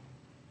also,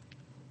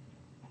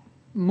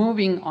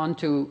 moving on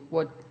to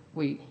what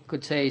we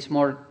could say is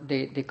more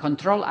the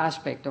control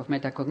aspect of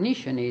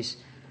metacognition is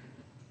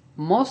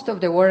most of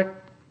the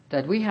work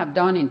that we have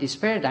done in this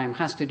paradigm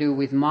has to do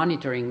with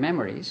monitoring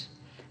memories.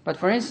 But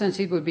for instance,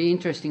 it would be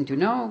interesting to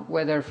know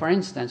whether, for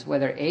instance,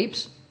 whether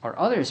apes or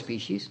other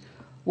species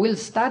will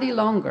study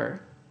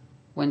longer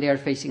when they are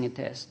facing a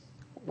test,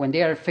 when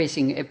they are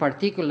facing a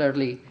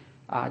particularly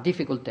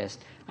difficult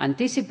test,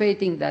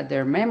 anticipating that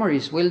their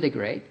memories will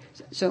degrade.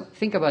 So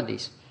think about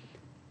this.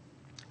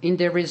 In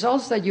the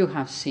results that you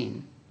have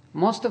seen,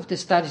 most of the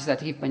studies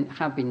that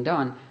have been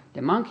done,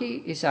 the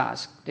monkey is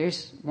asked,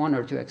 there's one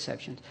or two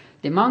exceptions,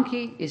 the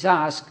monkey is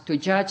asked to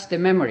judge the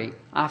memory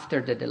after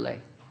the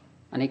delay.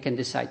 And it can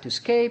decide to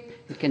escape,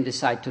 it can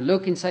decide to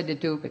look inside the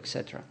tube,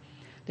 etc.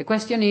 The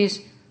question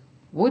is,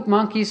 would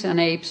monkeys and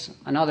apes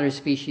and other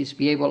species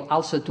be able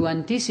also to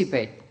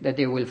anticipate that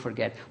they will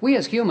forget? We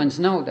as humans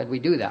know that we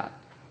do that.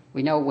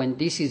 We know when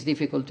this is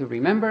difficult to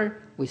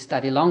remember, we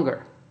study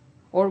longer.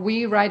 Or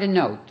we write a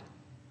note.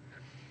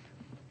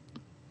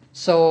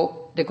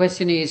 So the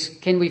question is,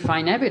 can we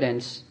find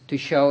evidence to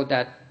show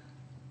that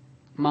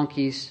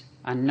monkeys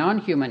and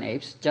non-human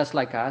apes, just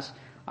like us,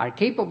 are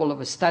capable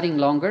of studying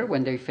longer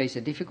when they face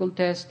a difficult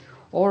test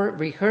or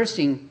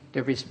rehearsing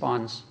the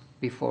response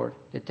before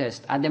the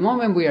test? At the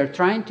moment, we are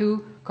trying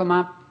to come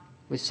up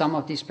with some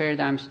of these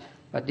paradigms,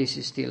 but this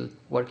is still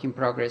work in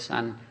progress,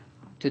 and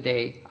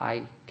today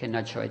I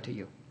cannot show it to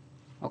you.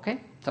 Okay?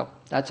 So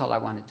that's all I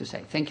wanted to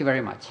say. Thank you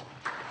very much.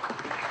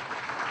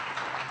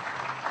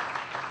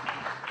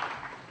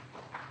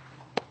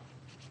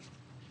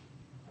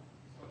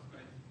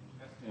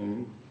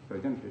 Interesting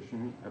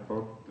presentation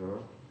about the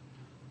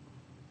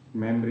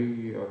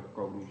memory or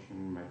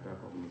cognition,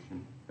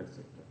 metacognition,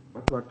 etc.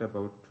 But what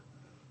about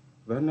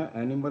when an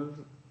animal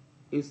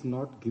is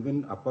not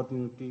given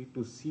opportunity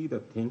to see the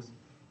things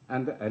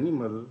and the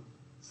animal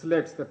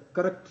selects the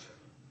correct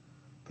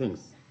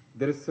things?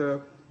 There is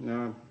a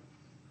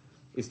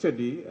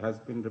study has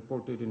been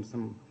reported in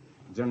some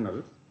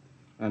journals,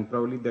 and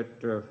probably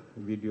that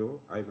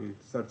video I will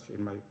search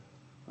in my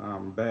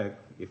bag.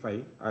 If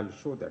I'll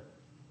show that.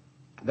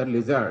 The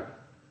lizard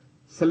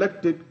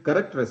selected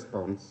correct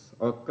response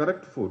or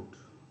correct food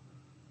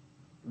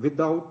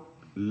without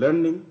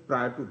learning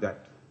prior to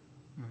that.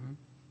 Mm-hmm.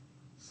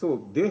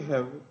 So they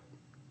have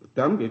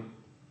termed it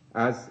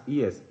as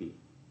ESP,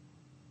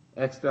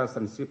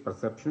 extrasensory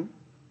perception,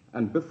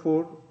 and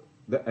before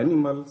the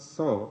animal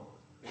saw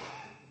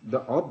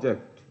the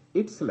object,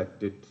 it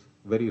selected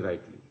very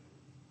rightly.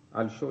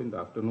 I'll show in the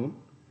afternoon.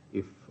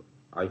 If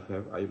I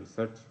will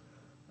search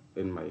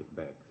in my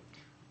bag.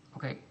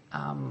 Okay.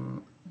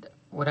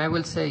 What I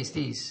will say is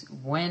this.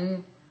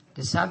 When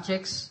the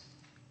subjects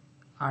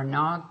are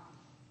not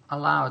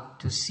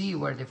allowed to see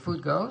where the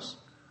food goes,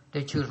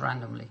 they choose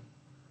randomly.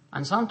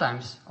 And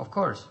sometimes, of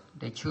course,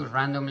 they choose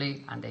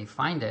randomly and they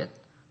find it,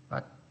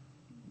 but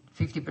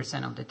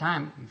 50% of the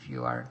time, if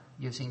you are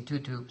using two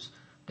tubes,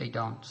 they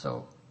don't.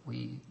 So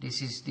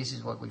this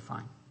is what we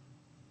find.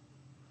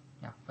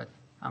 Yeah, but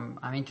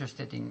I'm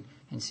interested in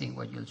seeing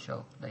what you'll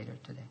show later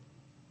today.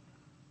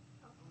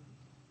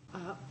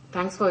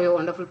 Thanks for your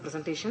wonderful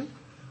presentation.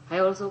 I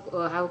also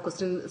have a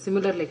question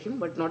similar like him,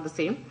 but not the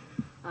same.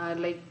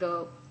 Like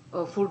the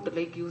food,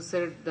 like you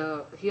said,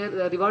 here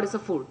the reward is a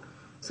food.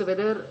 So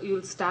whether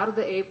you'll starve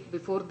the ape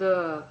before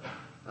the,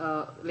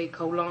 like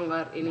how long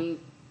or any,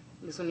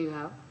 this one you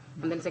have.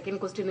 And then second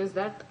question is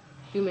that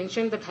you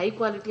mentioned that high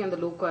quality and the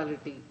low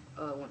quality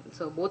one.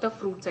 So both are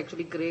fruits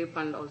actually, grape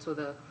and also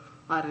the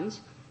orange.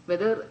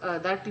 Whether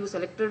that you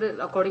selected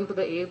according to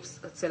the apes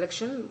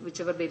selection,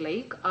 whichever they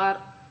like, or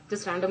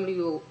just randomly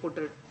you put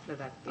it like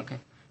that. Okay,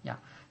 yeah.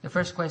 The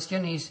first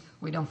question is,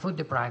 we don't food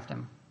deprive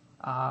them.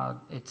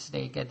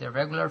 They get the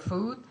regular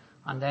food,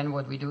 and then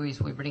what we do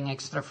is we bring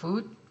extra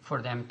food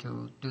for them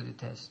to do the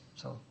test.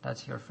 So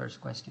that's your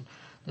first question.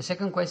 The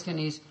second question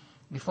is,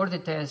 before the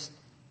test,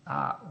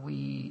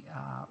 we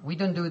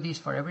don't do this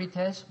for every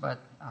test, but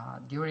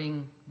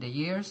during the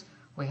years,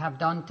 we have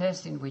done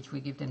tests in which we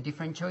give them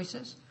different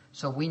choices,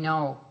 so we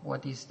know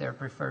what is their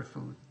preferred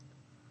food.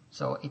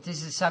 So it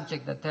is a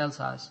subject that tells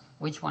us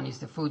which one is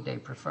the food they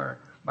prefer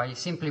by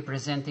simply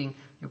presenting.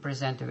 You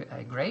present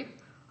a grape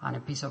and a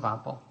piece of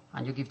apple,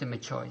 and you give them a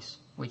choice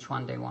which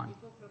one they want.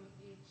 People from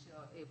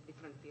each ape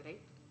differently,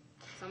 right?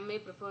 Some may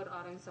prefer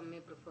orange, some may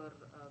prefer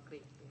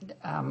grape.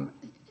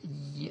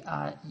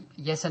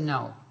 Yes and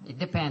no. It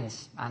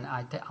depends, and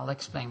I'll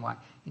explain why.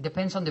 It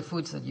depends on the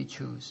foods that you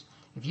choose.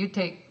 If you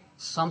take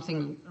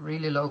something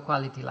really low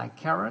quality like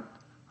carrot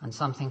and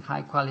something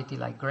high quality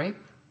like grape,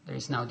 there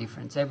is no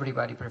difference.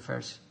 Everybody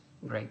prefers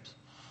grapes.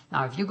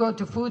 Now, if you go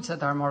to foods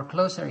that are more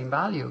closer in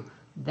value,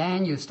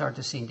 then you start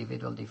to see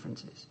individual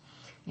differences.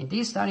 In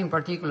this study in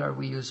particular,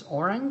 we use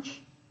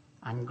orange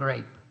and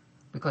grape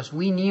because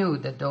we knew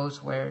that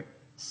those were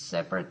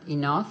separate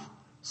enough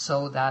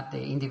so that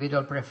the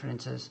individual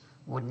preferences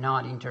would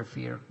not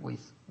interfere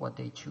with what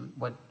they choose,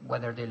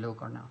 whether they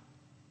look or not.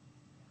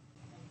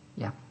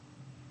 Yeah.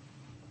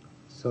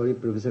 Sorry,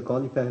 Professor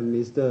Call, if I have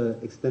missed the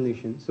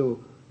explanation. So,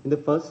 in the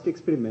first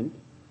experiment,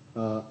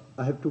 I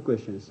have two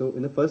questions. So,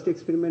 in the first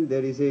experiment,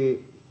 there is a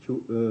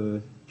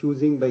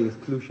choosing by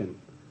exclusion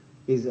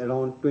is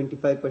around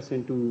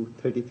 25% to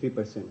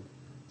 33%.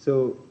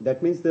 So,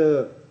 that means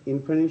the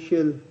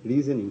inferential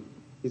reasoning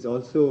is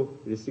also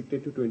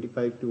restricted to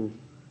 25 to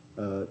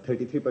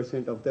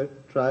 33% of the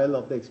trial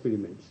of the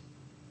experiments,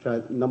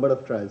 number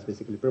of trials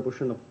basically,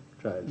 proportion of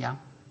trials. Yeah.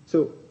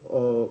 So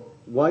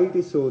why it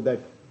is so that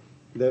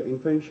the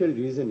inferential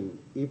reasoning,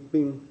 if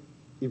being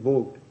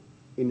evoked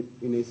in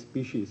a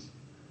species,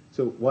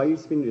 so why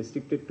it's been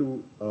restricted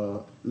to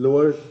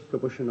lower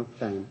proportion of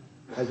time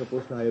as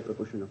opposed to higher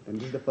proportion of time?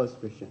 This is the first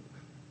question.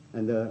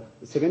 And the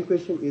second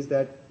question is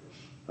that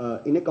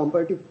in a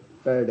comparative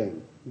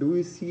paradigm, do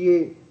we see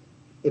a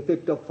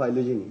effect of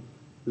phylogeny,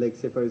 like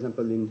say for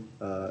example in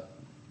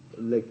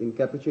like in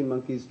capuchin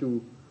monkeys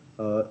to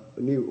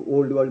new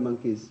old world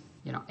monkeys?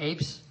 You know,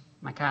 apes,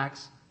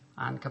 macaques,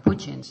 and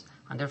capuchins,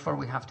 and therefore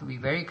we have to be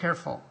very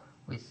careful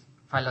with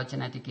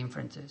phylogenetic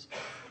inferences.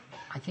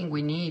 I think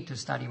we need to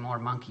study more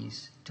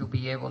monkeys to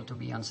be able to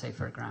be on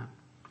safer ground.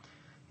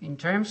 In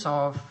terms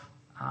of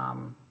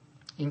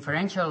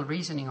inferential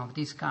reasoning of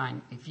this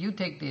kind, if you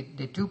take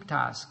the tube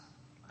task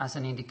as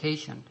an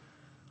indication,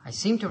 I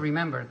seem to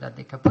remember that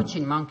the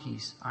capuchin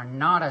monkeys are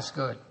not as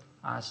good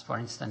as, for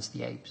instance,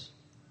 the apes.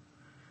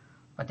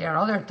 But there are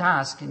other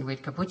tasks in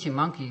which capuchin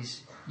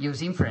monkeys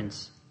use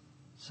inference.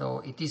 So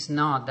it is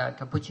not that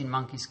capuchin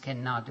monkeys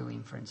cannot do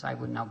inference. I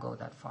would not go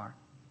that far.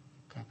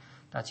 Okay,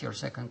 that's your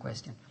second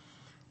question.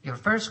 Your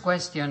first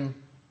question,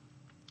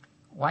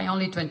 why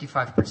only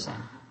 25%?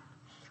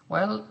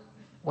 Well,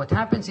 what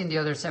happens in the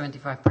other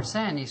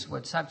 75% is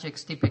what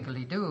subjects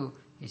typically do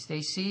is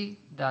they see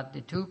that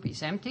the tube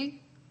is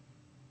empty,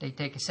 they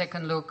take a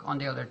second look on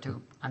the other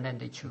tube, and then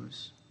they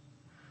choose.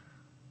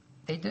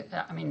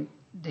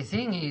 The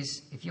thing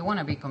is, if you want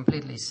to be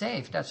completely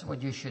safe, that's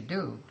what you should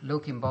do.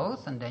 Look in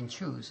both and then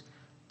choose.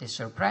 The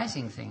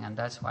surprising thing, and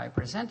that's why I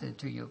presented it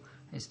to you,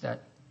 is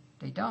that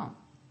they don't.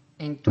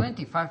 In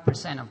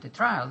 25% of the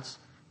trials,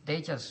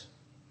 they just,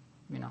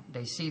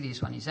 they see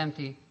this one is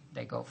empty,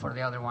 they go for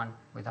the other one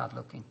without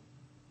looking.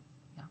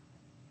 Yeah.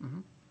 Mm-hmm.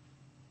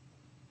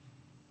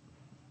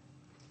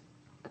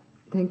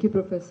 Thank you,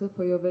 Professor,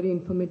 for your very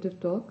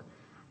informative talk.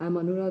 I'm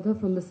Anuradha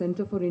from the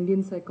Center for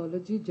Indian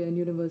Psychology, Jain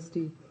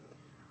University.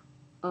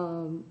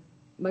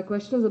 My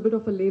question is a bit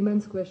of a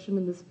layman's question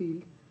in this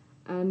field.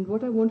 And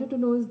what I wanted to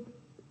know is,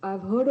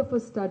 I've heard of a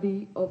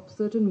study of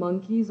certain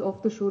monkeys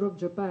off the shore of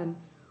Japan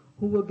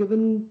who were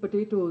given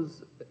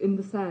potatoes in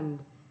the sand.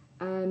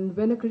 And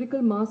when a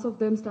critical mass of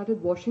them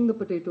started washing the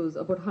potatoes,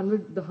 about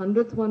the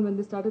 100th one when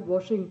they started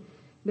washing,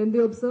 then they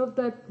observed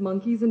that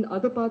monkeys in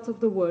other parts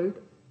of the world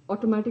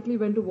automatically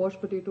went to wash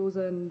potatoes,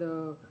 and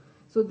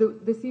so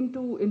they seem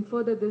to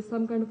infer that there's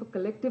some kind of a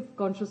collective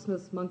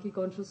consciousness, monkey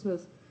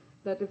consciousness,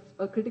 that if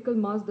a critical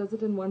mass does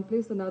it in one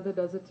place, another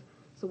does it.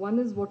 So one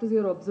is, what is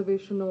your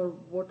observation, or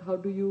how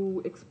do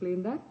you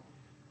explain that?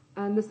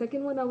 And the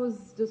second one I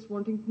was just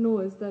wanting to know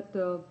is that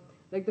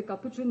like the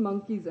capuchin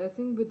monkeys, I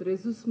think with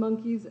rhesus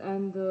monkeys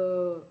and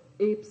the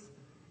apes,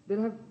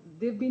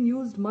 they've been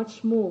used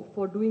much more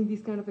for doing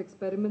these kind of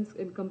experiments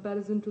in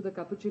comparison to the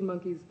capuchin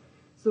monkeys.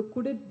 So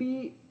could it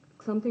be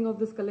something of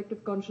this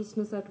collective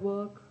consciousness at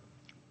work?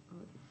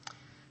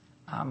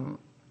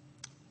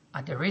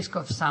 At the risk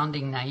of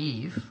sounding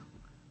naive,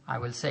 I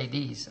will say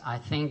this. I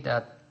think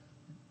that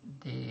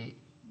the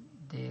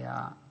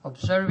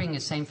observing the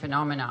same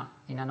phenomena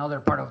in another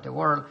part of the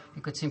world,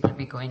 it could simply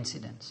be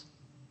coincidence.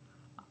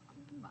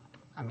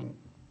 I mean,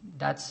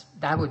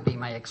 that would be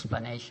my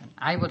explanation.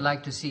 I would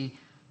like to see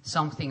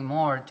something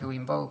more to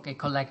invoke a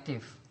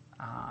collective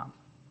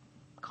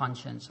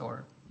conscience,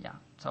 or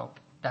so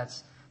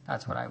that's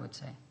what I would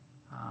say.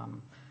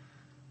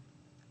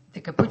 The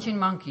Capuchin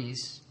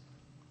monkeys,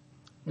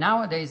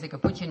 nowadays the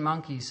Capuchin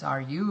monkeys are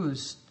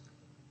used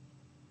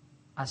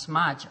as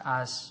much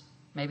as,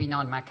 maybe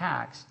not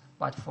macaques,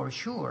 but for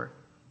sure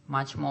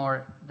much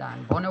more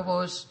than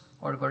bonobos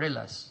or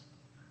gorillas.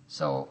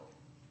 So,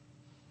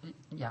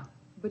 yeah.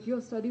 But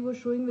your study was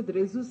showing with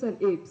rhesus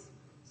and apes.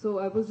 So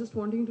I was just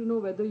wanting to know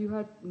whether you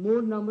had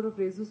more number of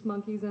rhesus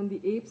monkeys and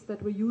the apes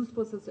that were used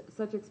for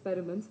such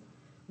experiments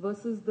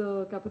versus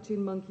the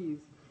Capuchin monkeys.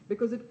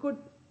 Because it could,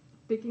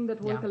 taking that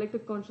whole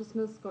collective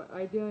consciousness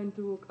idea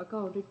into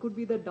account, it could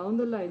be that down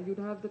the line you'd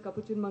have the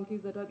Capuchin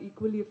monkeys that are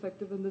equally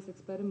effective in this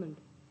experiment.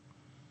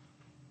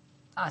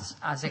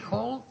 As a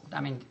whole,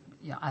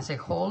 as a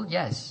whole,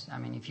 yes. I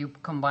mean, if you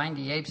combine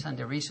the apes and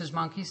the rhesus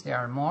monkeys, there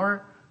are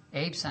more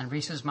apes and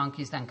rhesus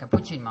monkeys than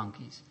Capuchin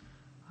monkeys.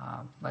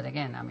 But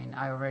again, I mean,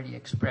 I already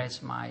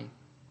expressed my,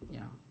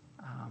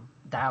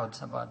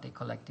 doubts about the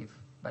collective.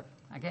 But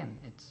again,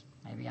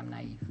 maybe I'm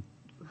naive.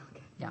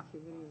 Okay, yeah.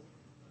 Thank you very much.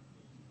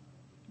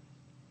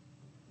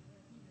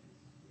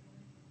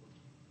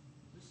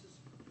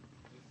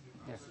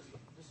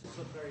 This is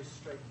a very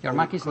straightforward Your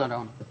mic is not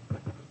on.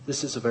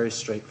 This is a very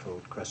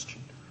straightforward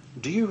question.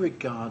 Do you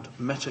regard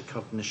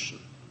metacognition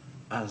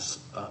as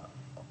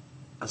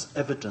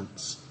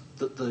evidence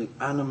that the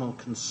animal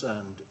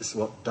concerned is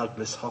what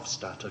Douglas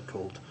Hofstadter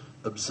called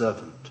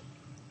observant?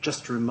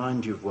 Just to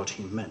remind you of what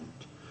he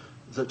meant,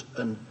 that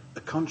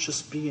a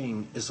conscious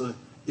being is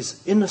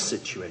in a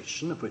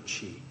situation of which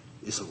he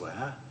is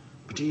aware,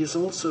 but he is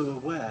also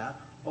aware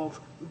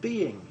of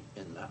being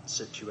in that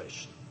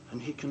situation.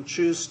 And he can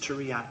choose to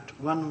react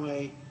one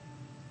way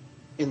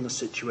in the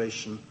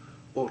situation,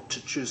 or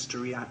to choose to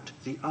react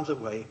the other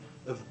way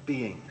of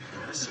being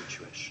in the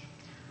situation.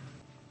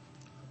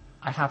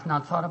 I have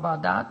not thought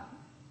about that.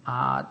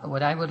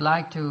 What I would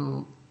like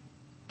to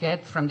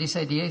get from this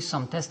idea is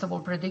some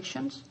testable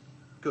predictions.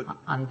 Good.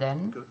 And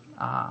then Good.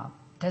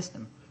 Test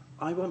them.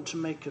 I want to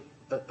make a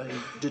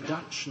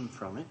deduction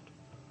from it.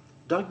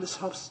 Douglas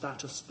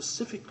Hofstadter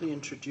specifically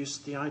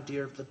introduced the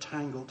idea of the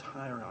tangled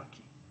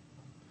hierarchy.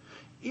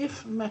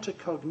 If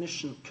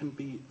metacognition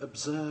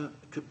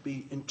could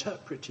be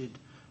interpreted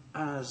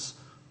as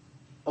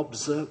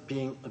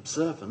being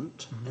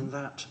observant in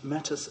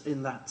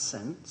that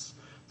sense,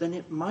 then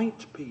it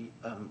might be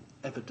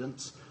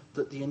evidence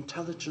that the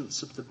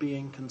intelligence of the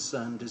being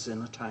concerned is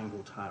in a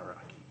tangled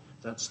hierarchy.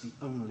 That's the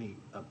only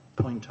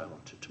point I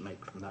wanted to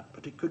make from that.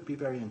 But it could be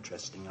very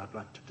interesting. I'd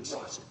like to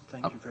discuss it.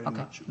 Thank you very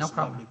much. It was a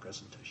lovely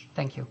presentation.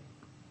 Thank you.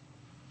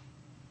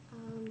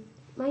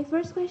 My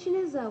first question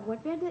is,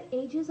 what were the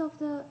ages of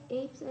the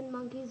apes and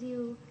monkeys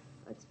you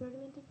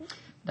experimented with?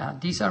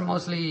 These are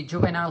mostly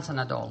juveniles and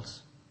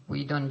adults.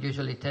 We don't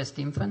usually test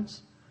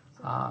infants.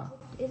 So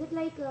is it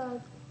like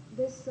the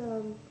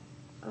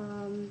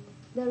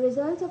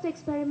results of the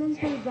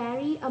experiments will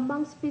vary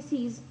among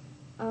species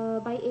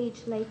by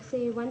age? Like,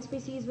 say, one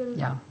species will...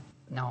 Yeah.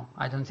 No,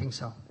 I don't think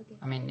so. Okay.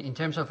 I mean, in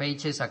terms of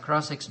ages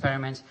across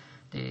experiments,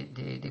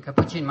 the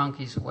Capuchin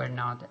monkeys were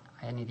not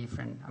any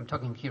different. I'm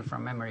talking here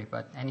from memory,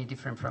 but any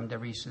different from the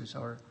rhesus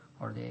or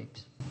the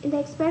apes. In the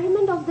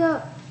experiment of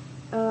the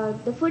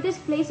food is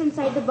placed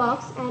inside the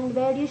box, and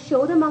where you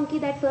show the monkey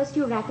that first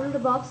you rattle the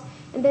box,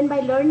 and then by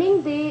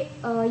learning they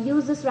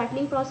use this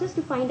rattling process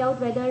to find out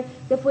whether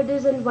the food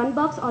is in one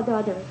box or the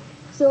other.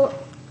 So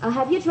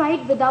have you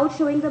tried without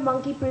showing the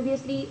monkey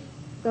previously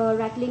the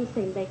rattling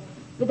thing? Like,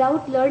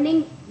 without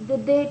learning,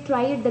 did they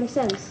try it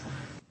themselves?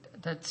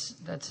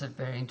 That's a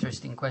very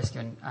interesting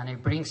question, and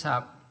it brings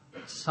up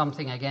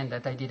something again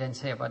that I didn't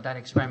say about that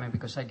experiment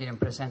because I didn't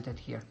present it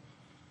here.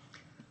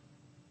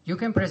 You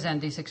can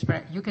present this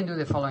experiment. You can do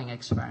the following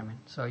experiment.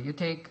 So you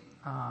take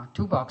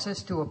 2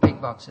 boxes, 2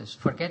 opaque boxes.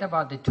 Forget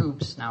about the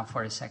tubes now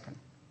for a second,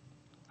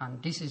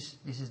 and this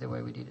is the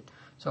way we did it.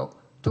 So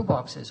 2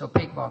 boxes,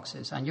 opaque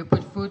boxes, and you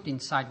put food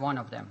inside one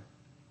of them.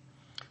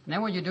 And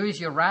then what you do is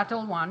you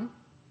rattle one,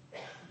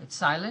 it's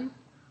silent,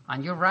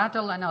 and you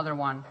rattle another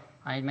one,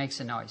 and it makes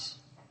a noise.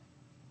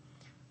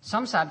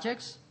 Some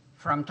subjects,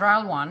 from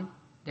trial 1,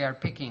 they are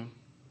picking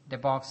the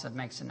box that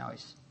makes a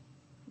noise.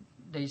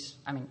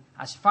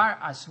 As far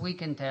as we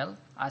can tell,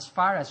 as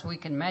far as we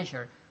can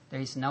measure, there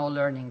is no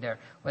learning there.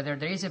 Whether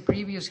there is a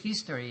previous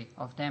history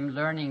of them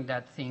learning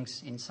that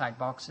things inside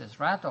boxes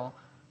rattle,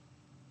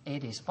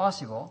 it is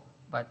possible,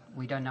 but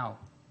we don't know.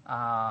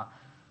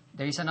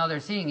 There is another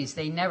thing, is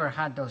they never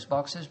had those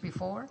boxes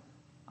before,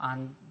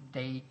 and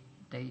they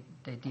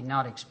did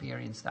not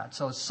experience that.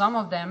 So some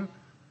of them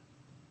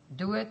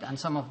do it and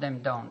some of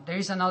them don't. There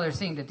is another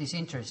thing that is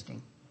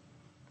interesting.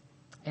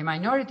 A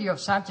minority of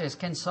subjects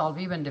can solve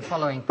even the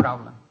following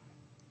problem.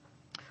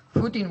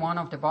 food in one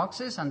of the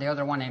boxes and the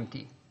other one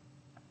empty.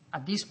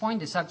 At this point,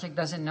 the subject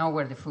doesn't know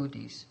where the food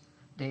is.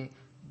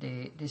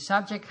 The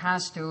subject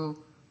has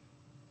to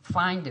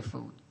find the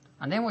food.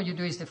 And then what you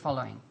do is the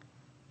following.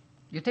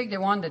 You take the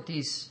one that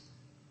is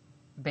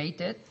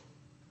baited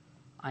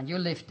and you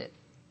lift it,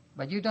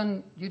 but you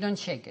don't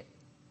shake it.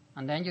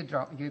 And then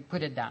you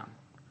put it down.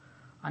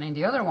 And in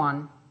the other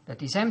one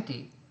that is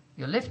empty,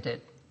 you lift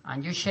it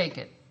and you shake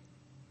it.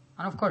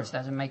 And of course, it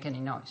doesn't make any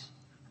noise.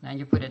 And then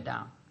you put it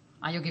down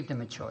and you give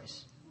them a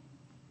choice.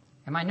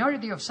 A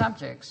minority of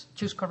subjects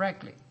choose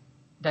correctly.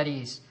 That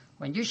is,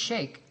 when you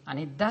shake and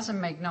it doesn't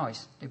make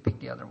noise, they pick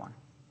the other one.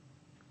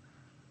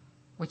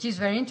 Which is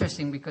very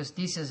interesting because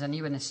this is an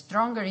even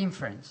stronger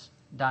inference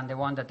than the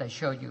one that I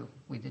showed you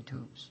with the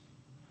tubes.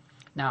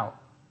 Now,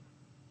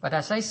 but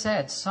as I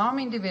said, some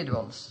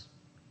individuals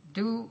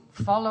do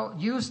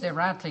use the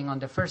rattling on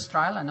the first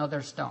trial and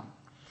others don't.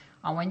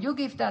 And when you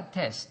give that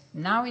test,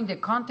 now in the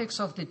context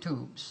of the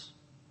tubes,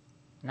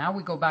 now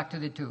we go back to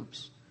the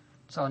tubes.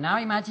 So now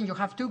imagine you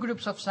have two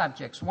groups of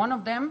subjects. One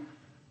of them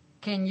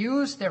can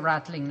use the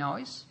rattling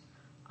noise,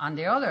 and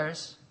the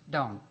others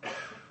don't.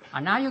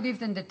 And now you give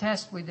them the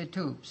test with the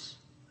tubes.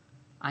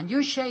 And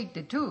you shake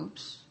the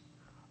tubes.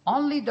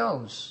 Only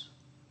those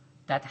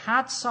that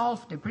had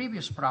solved the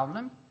previous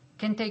problem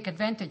can take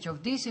advantage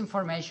of this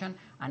information,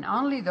 and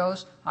only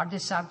those are the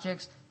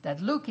subjects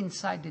that look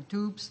inside the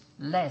tubes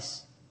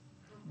less.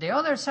 The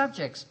other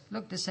subjects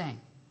look the same.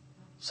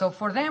 So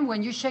for them,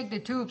 when you shake the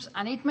tubes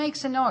and it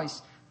makes a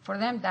noise, for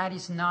them that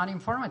is not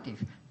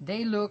informative.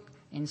 They look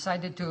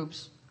inside the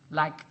tubes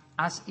like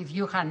as if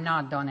you had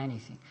not done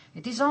anything.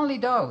 It is only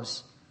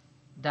those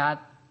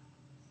that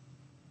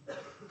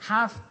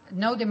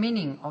know the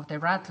meaning of the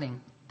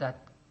rattling that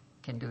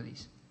can do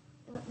this.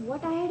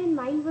 What I had in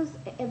mind was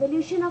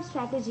evolution of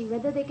strategy,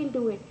 whether they can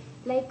do it.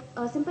 Like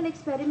a simple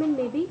experiment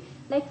maybe,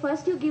 like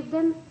first you give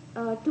them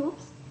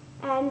tubes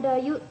and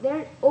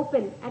they're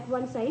open at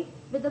one side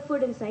with the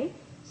food inside.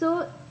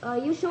 So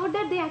you showed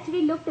that they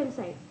actually looked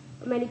inside,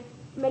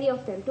 many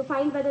of them, to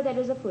find whether there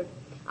is a food.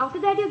 After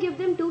that you give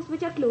them tubes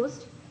which are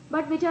closed,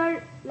 but which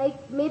are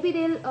like, maybe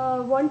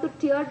they'll want to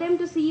tear them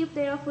to see if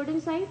there are food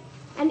inside.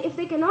 And if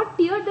they cannot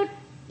tear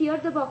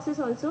the boxes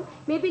also,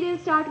 maybe they'll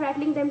start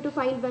rattling them to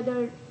find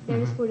whether there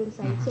is food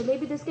inside. So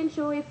maybe this can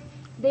show if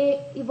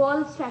they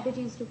evolve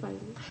strategies to find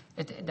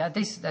it. That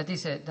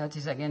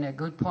is again a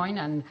good point,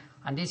 and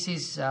this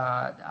is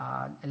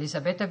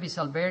Elisabetta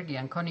Wieselberghi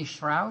and Conny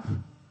Schrauf,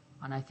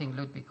 and I think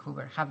Ludwig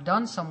Huber have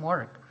done some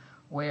work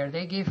where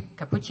they give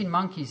capuchin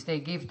monkeys, they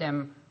give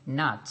them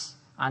nuts,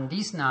 and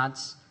these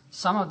nuts,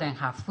 some of them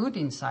have food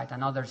inside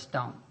and others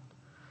don't.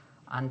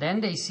 And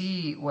then they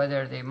see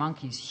whether the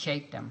monkeys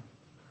shake them.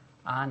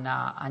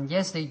 And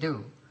yes, they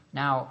do.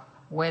 Now,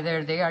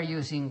 whether they are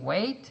using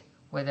weight,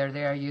 whether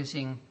they are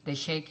using the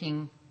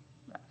shaking,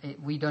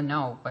 we don't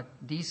know. But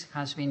this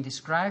has been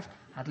described,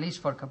 at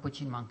least for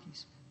capuchin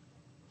monkeys.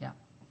 Yeah.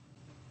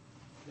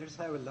 Let's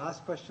have a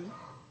last question.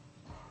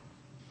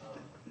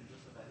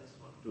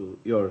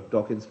 Your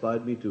talk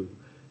inspired me to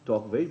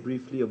talk very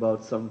briefly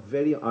about some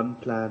very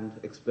unplanned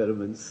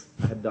experiments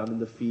I had done in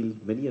the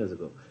field many years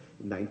ago,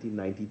 in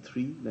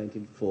 1993,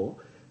 1994.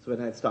 So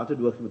when I had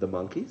started working with the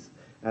monkeys,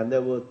 and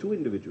there were two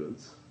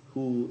individuals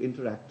who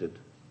interacted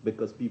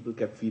because people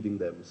kept feeding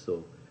them,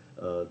 so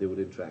they would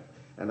interact.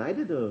 And I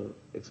did an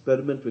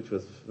experiment which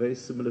was very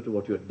similar to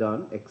what you had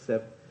done,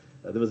 except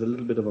there was a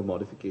little bit of a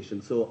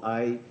modification. So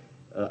I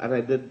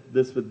did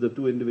this with the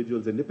two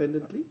individuals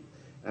independently,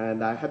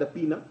 and I had a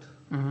peanut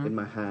in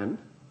my hand,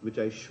 which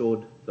I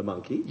showed the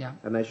monkey,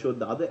 and I showed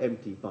the other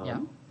empty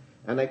palm,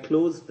 and I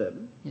closed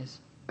them,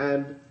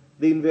 and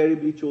they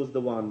invariably chose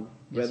the one,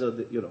 whether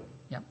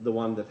the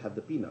one that had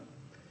the peanut.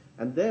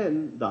 And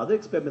then the other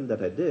experiment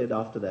that I did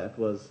after that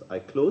was I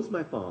closed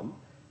my palm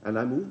and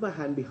I moved my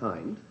hand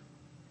behind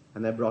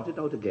and I brought it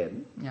out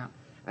again.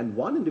 And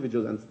one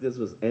individual, and this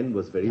was N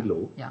was very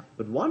low,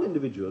 but one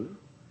individual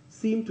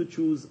seemed to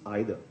choose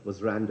either,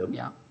 was random.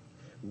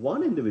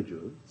 One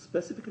individual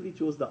specifically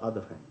chose the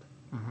other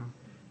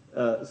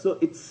hand. So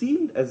it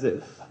seemed as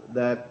if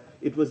that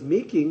it was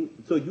making,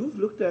 so you've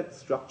looked at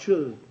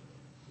structural,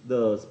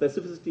 the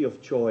specificity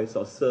of choice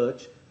or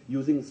search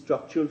using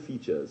structural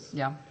features.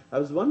 I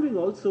was wondering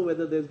also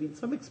whether there's been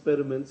some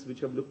experiments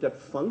which have looked at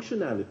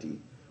functionality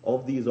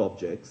of these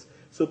objects.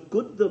 So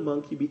could the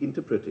monkey be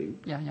interpreting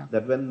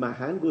that when my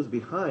hand goes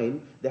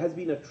behind, there has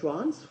been a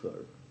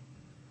transfer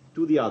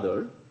to the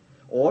other,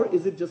 or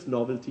is it just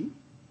novelty,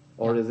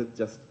 or is it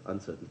just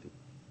uncertainty?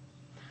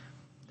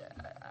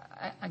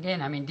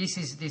 Again, I mean, this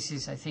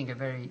is I think a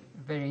very,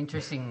 very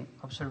interesting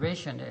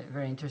observation, a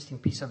very interesting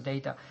piece of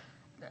data.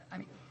 I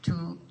mean,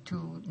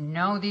 to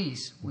know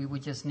this, we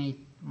would just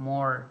need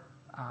more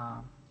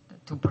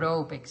to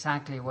probe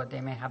exactly what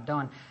they may have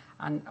done.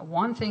 And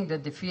one thing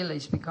that the field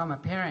has become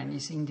apparent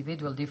is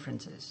individual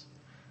differences.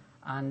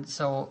 And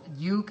so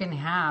you can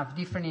have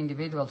different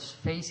individuals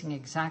facing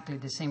exactly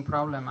the same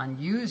problem and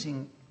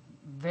using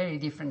very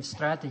different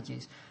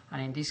strategies.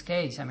 And in this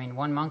case, I mean,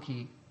 one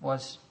monkey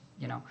was,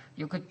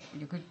 you could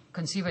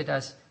conceive it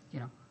as,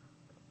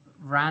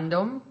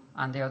 random,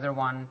 and the other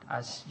one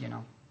as,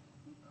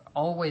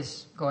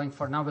 always going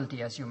for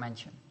novelty, as you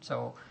mentioned.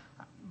 So,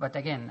 but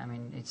again, I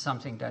mean, it's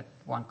something that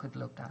one could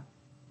look at.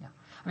 Yeah.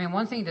 I mean,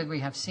 one thing that we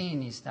have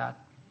seen is that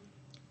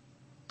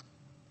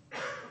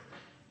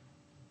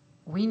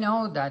we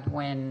know that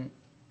when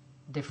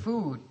the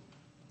food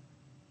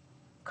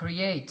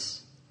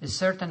creates a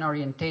certain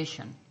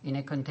orientation in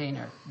a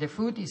container, the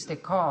food is the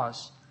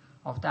cause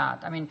of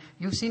that. I mean,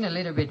 you've seen a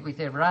little bit with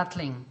the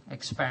rattling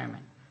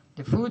experiment.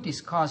 The food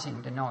is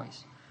causing the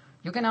noise.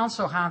 You can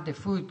also have the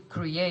food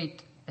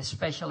create a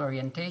special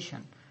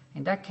orientation.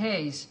 In that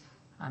case,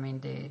 I mean,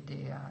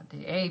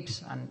 the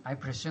apes, and I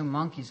presume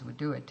monkeys would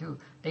do it too,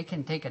 they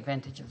can take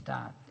advantage of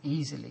that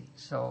easily.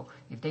 So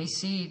if they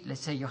see,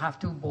 let's say you have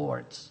two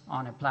boards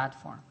on a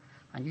platform,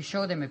 and you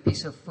show them a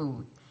piece of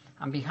food,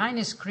 and behind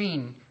a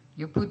screen,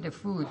 you put the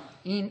food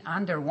in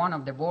under one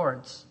of the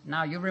boards.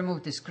 Now you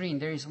remove the screen.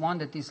 There is one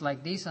that is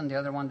like this and the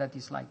other one that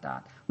is like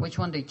that. Which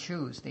one they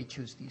choose? They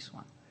choose this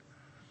one.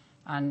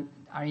 And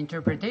our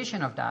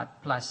interpretation of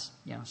that, plus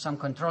some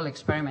control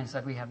experiments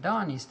that we have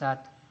done, is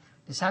that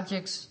the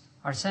subjects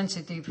are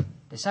sensitive.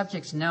 The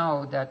subjects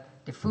know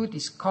that the food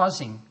is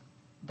causing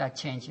that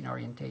change in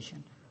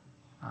orientation.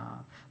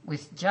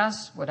 With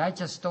just what I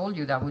just told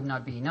you, that would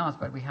not be enough,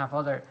 but we have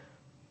other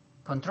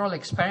control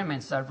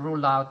experiments that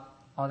rule out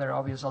other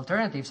obvious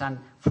alternatives, and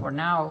for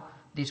now,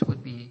 this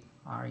would be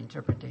our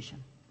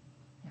interpretation.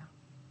 Yeah.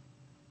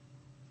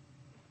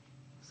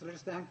 So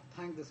let's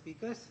thank the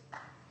speakers,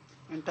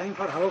 and time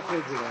for our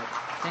quiz.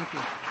 Thank you.